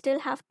 because we still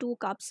have 2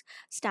 cups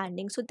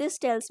standing. So this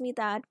tells me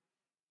that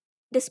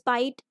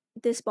despite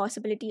this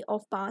possibility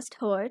of past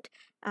hurt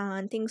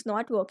and things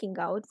not working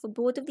out, for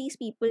both of these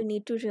people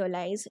need to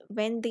realize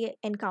when they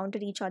encounter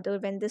each other,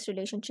 when this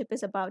relationship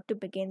is about to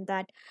begin,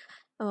 that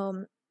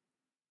um,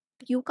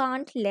 you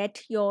can't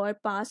let your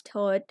past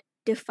hurt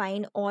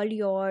define all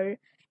your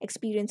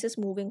experiences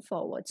moving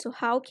forward. So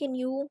how can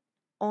you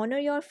honor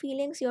your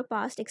feelings, your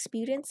past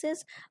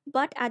experiences,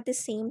 but at the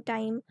same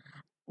time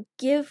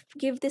give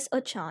this a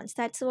chance?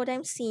 That's what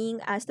I'm seeing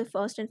as the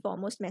first and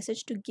foremost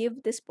message: to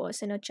give this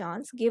person a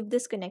chance, give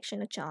this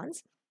connection a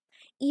chance,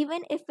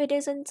 even if it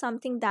isn't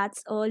something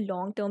that's a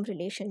long term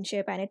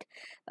relationship, and it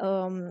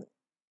um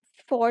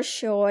for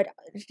sure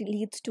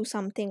leads to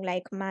something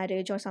like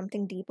marriage or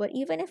something deeper.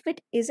 Even if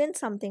it isn't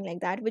something like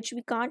that, which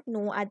we can't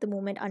know at the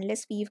moment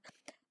unless we've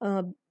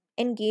uh,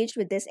 engaged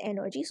with this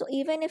energy. So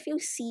even if you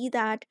see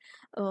that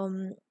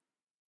um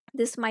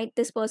this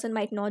person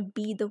might not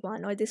be the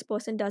one, or this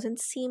person doesn't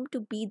seem to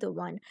be the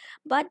one,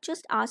 but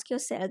just ask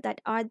yourself that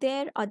are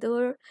there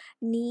other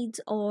needs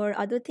or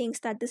other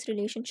things that this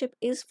relationship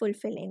is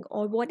fulfilling,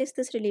 or what is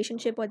this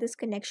relationship or this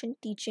connection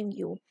teaching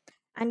you?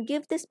 And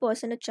give this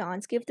person a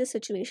chance, give this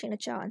situation a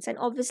chance. And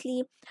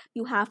obviously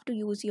you have to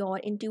use your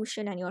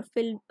intuition and your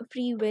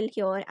free will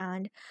here,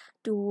 and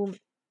to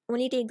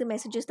only take the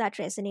messages that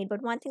resonate.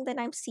 But one thing that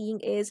I'm seeing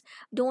is,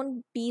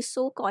 don't be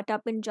so caught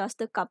up in just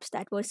the cups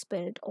that were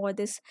spilled, or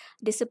this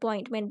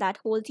disappointment that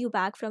holds you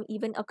back from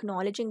even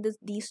acknowledging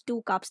these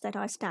 2 cups that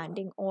are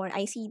standing. Or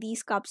I see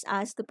these cups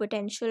as the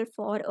potential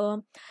for a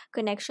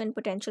connection,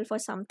 potential for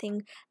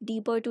something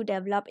deeper to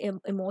develop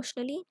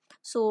emotionally.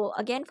 So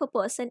again, for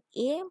person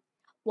A,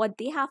 what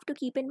they have to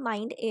keep in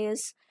mind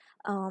is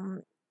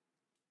um,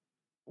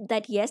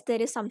 that yes,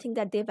 there is something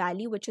that they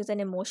value, which is an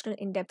emotional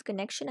in-depth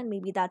connection, and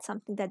maybe that's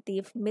something that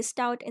they've missed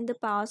out in the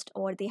past,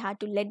 or they had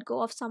to let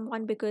go of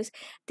someone because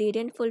they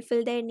didn't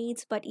fulfill their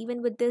needs. But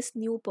even with this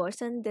new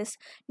person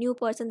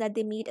that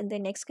they meet in their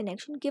next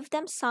connection, give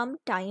them some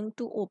time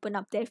to open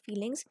up their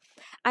feelings.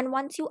 And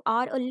once you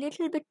are a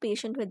little bit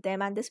patient with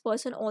them, and this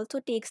person also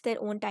takes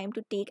their own time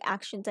to take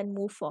actions and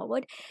move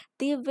forward,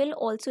 they will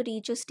also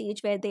reach a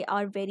stage where they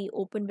are very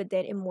open with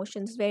their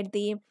emotions, where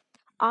they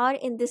are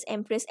in this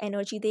empress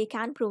energy. They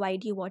can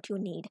provide you what you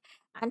need.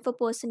 And for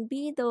person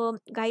B, the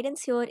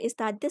guidance here is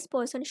that this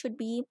person should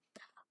be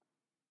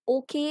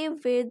okay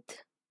with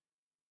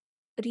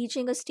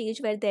reaching a stage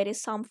where there is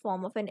some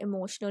form of an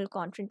emotional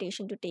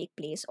confrontation to take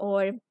place.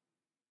 Or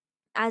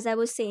as I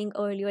was saying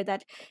earlier,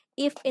 that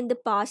if in the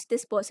past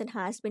this person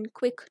has been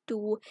quick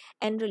to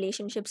end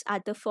relationships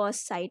at the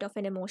first sight of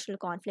an emotional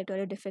conflict or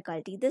a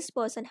difficulty, this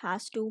person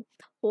has to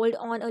hold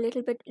on a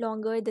little bit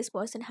longer. This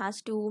person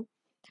has to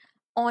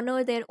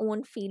honor their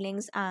own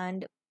feelings.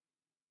 And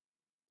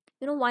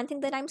one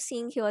thing that I'm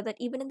seeing here, that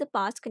even in the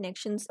past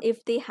connections,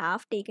 if they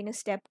have taken a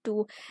step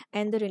to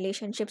end the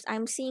relationships,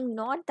 I'm seeing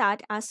not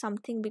that as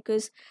something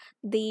because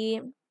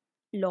they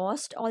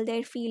lost all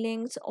their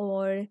feelings,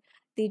 or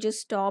they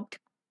just stopped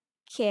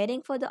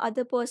caring for the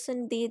other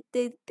person.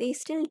 They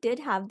still did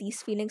have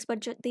these feelings,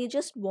 but they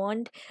just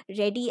weren't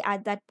ready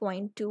at that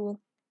point to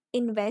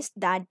invest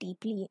that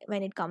deeply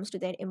when it comes to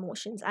their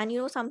emotions. And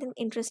something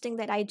interesting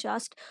that I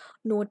just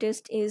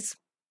noticed is,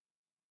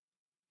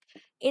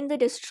 in the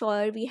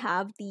destroyer we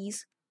have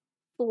these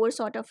 4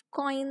 sort of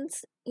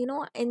coins in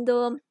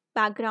the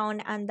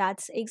background, and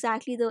that's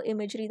exactly the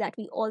imagery that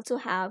we also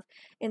have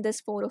in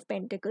this 4 of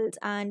pentacles.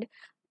 And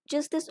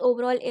just this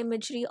overall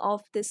imagery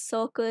of this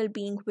circle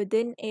being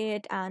within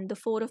it, and the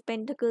 4 of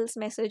pentacles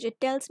message, it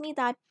tells me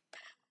that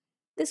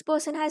this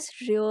person has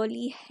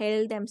really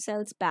held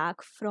themselves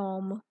back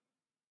from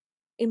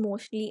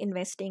emotionally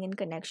investing in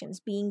connections,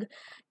 being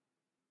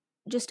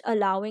just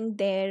allowing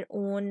their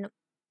own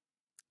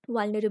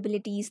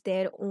vulnerabilities,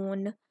 their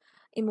own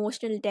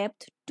emotional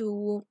depth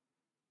to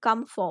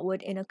come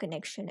forward in a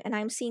connection. And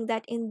I'm seeing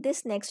that in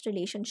this next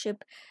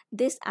relationship,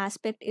 this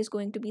aspect is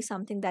going to be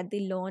something that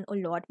they learn a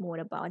lot more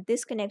about.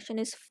 This connection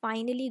is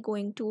finally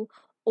going to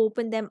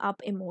open them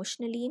up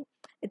emotionally.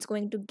 It's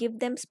going to give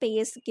them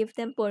space, give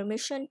them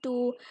permission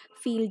to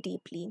feel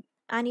deeply.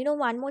 And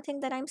one more thing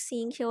that I'm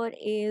seeing here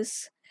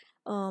is,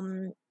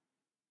 um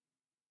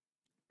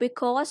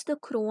because the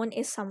crone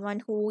is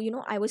someone who,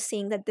 I was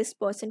saying that this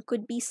person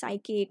could be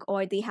psychic,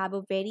 or they have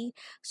a very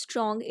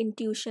strong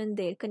intuition,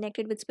 they're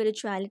connected with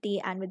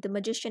spirituality. And with the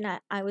magician,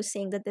 I was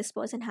saying that this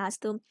person has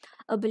the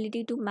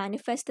ability to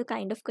manifest the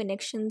kind of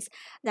connections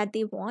that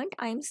they want.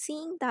 I'm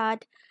seeing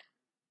that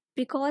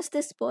because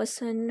this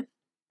person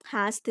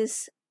has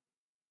this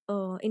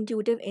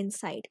intuitive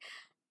insight,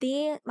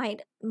 they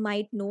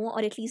might know, or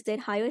at least their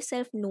higher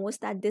self knows,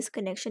 that this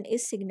connection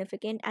is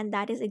significant, and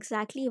that is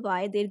exactly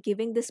why they're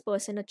giving this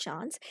person a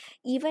chance.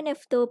 Even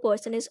if the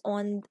person is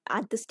on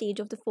at the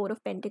stage of the four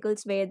of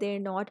pentacles, where they're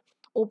not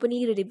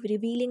openly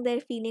revealing their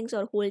feelings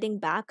or holding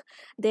back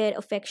their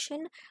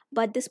affection,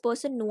 but this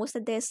person knows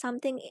that there's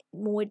something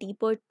more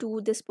deeper to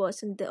this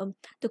person.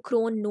 The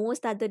crone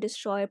knows that the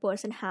destroyer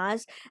person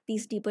has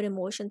these deeper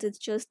emotions. It's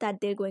just that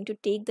they're going to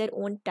take their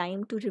own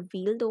time to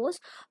reveal those.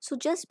 So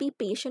just be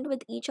patient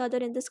with each other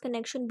in this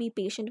connection, be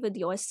patient with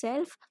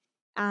yourself.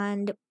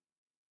 And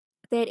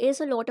there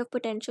is a lot of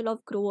potential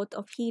of growth,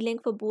 of healing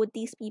for both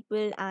these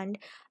people, and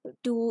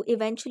to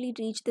eventually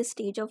reach this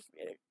stage of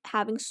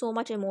having so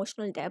much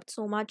emotional depth,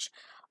 so much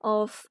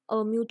of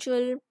a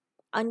mutual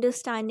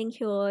understanding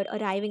here,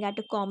 arriving at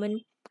a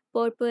common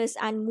purpose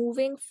and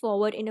moving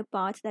forward in a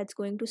path that's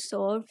going to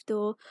serve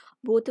the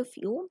both of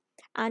you.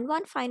 And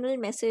one final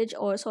message,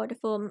 or sort of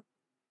a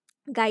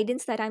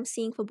guidance that I'm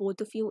seeing for both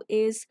of you,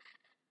 is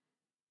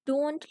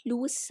don't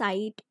lose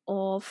sight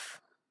of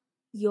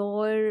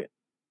your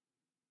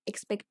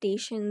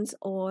expectations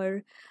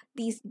or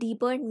these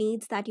deeper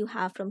needs that you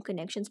have from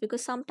connections,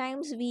 because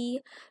sometimes we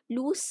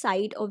lose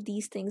sight of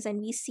these things and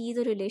we see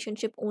the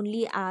relationship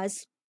only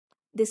as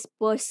this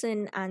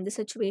person and the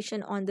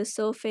situation on the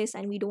surface,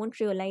 and we don't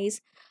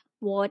realize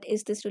what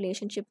is this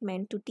relationship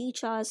meant to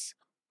teach us.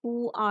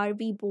 Who are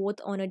we both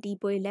on a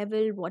deeper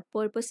level? What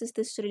purpose is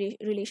this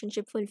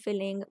relationship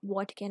fulfilling?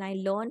 What can I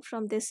learn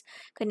from this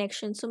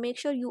connection? So make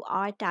sure you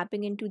are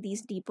tapping into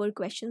these deeper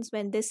questions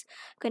when this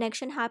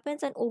connection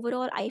happens. And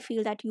overall, I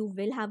feel that you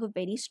will have a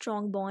very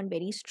strong bond,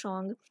 very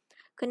strong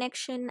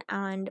connection.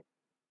 And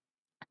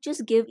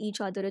just give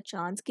each other a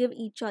chance, give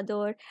each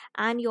other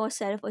and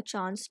yourself a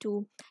chance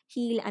to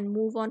heal and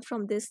move on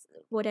from this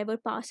whatever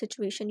past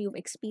situation you've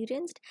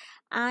experienced,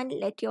 and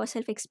let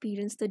yourself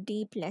experience the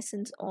deep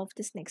lessons of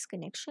this next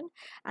connection.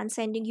 And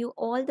sending you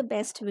all the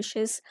best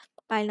wishes.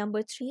 Pile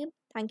number 3,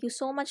 thank you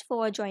so much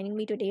for joining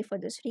me today for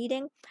this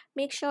reading.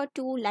 Make sure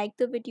to like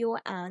the video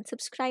and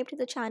subscribe to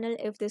the channel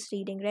if this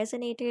reading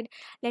resonated.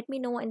 Let me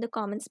know in the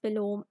comments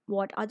below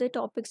what other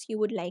topics you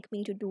would like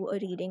me to do a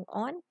reading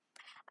on.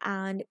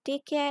 And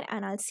take care,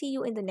 and I'll see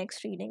you in the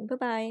next reading. Bye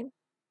bye.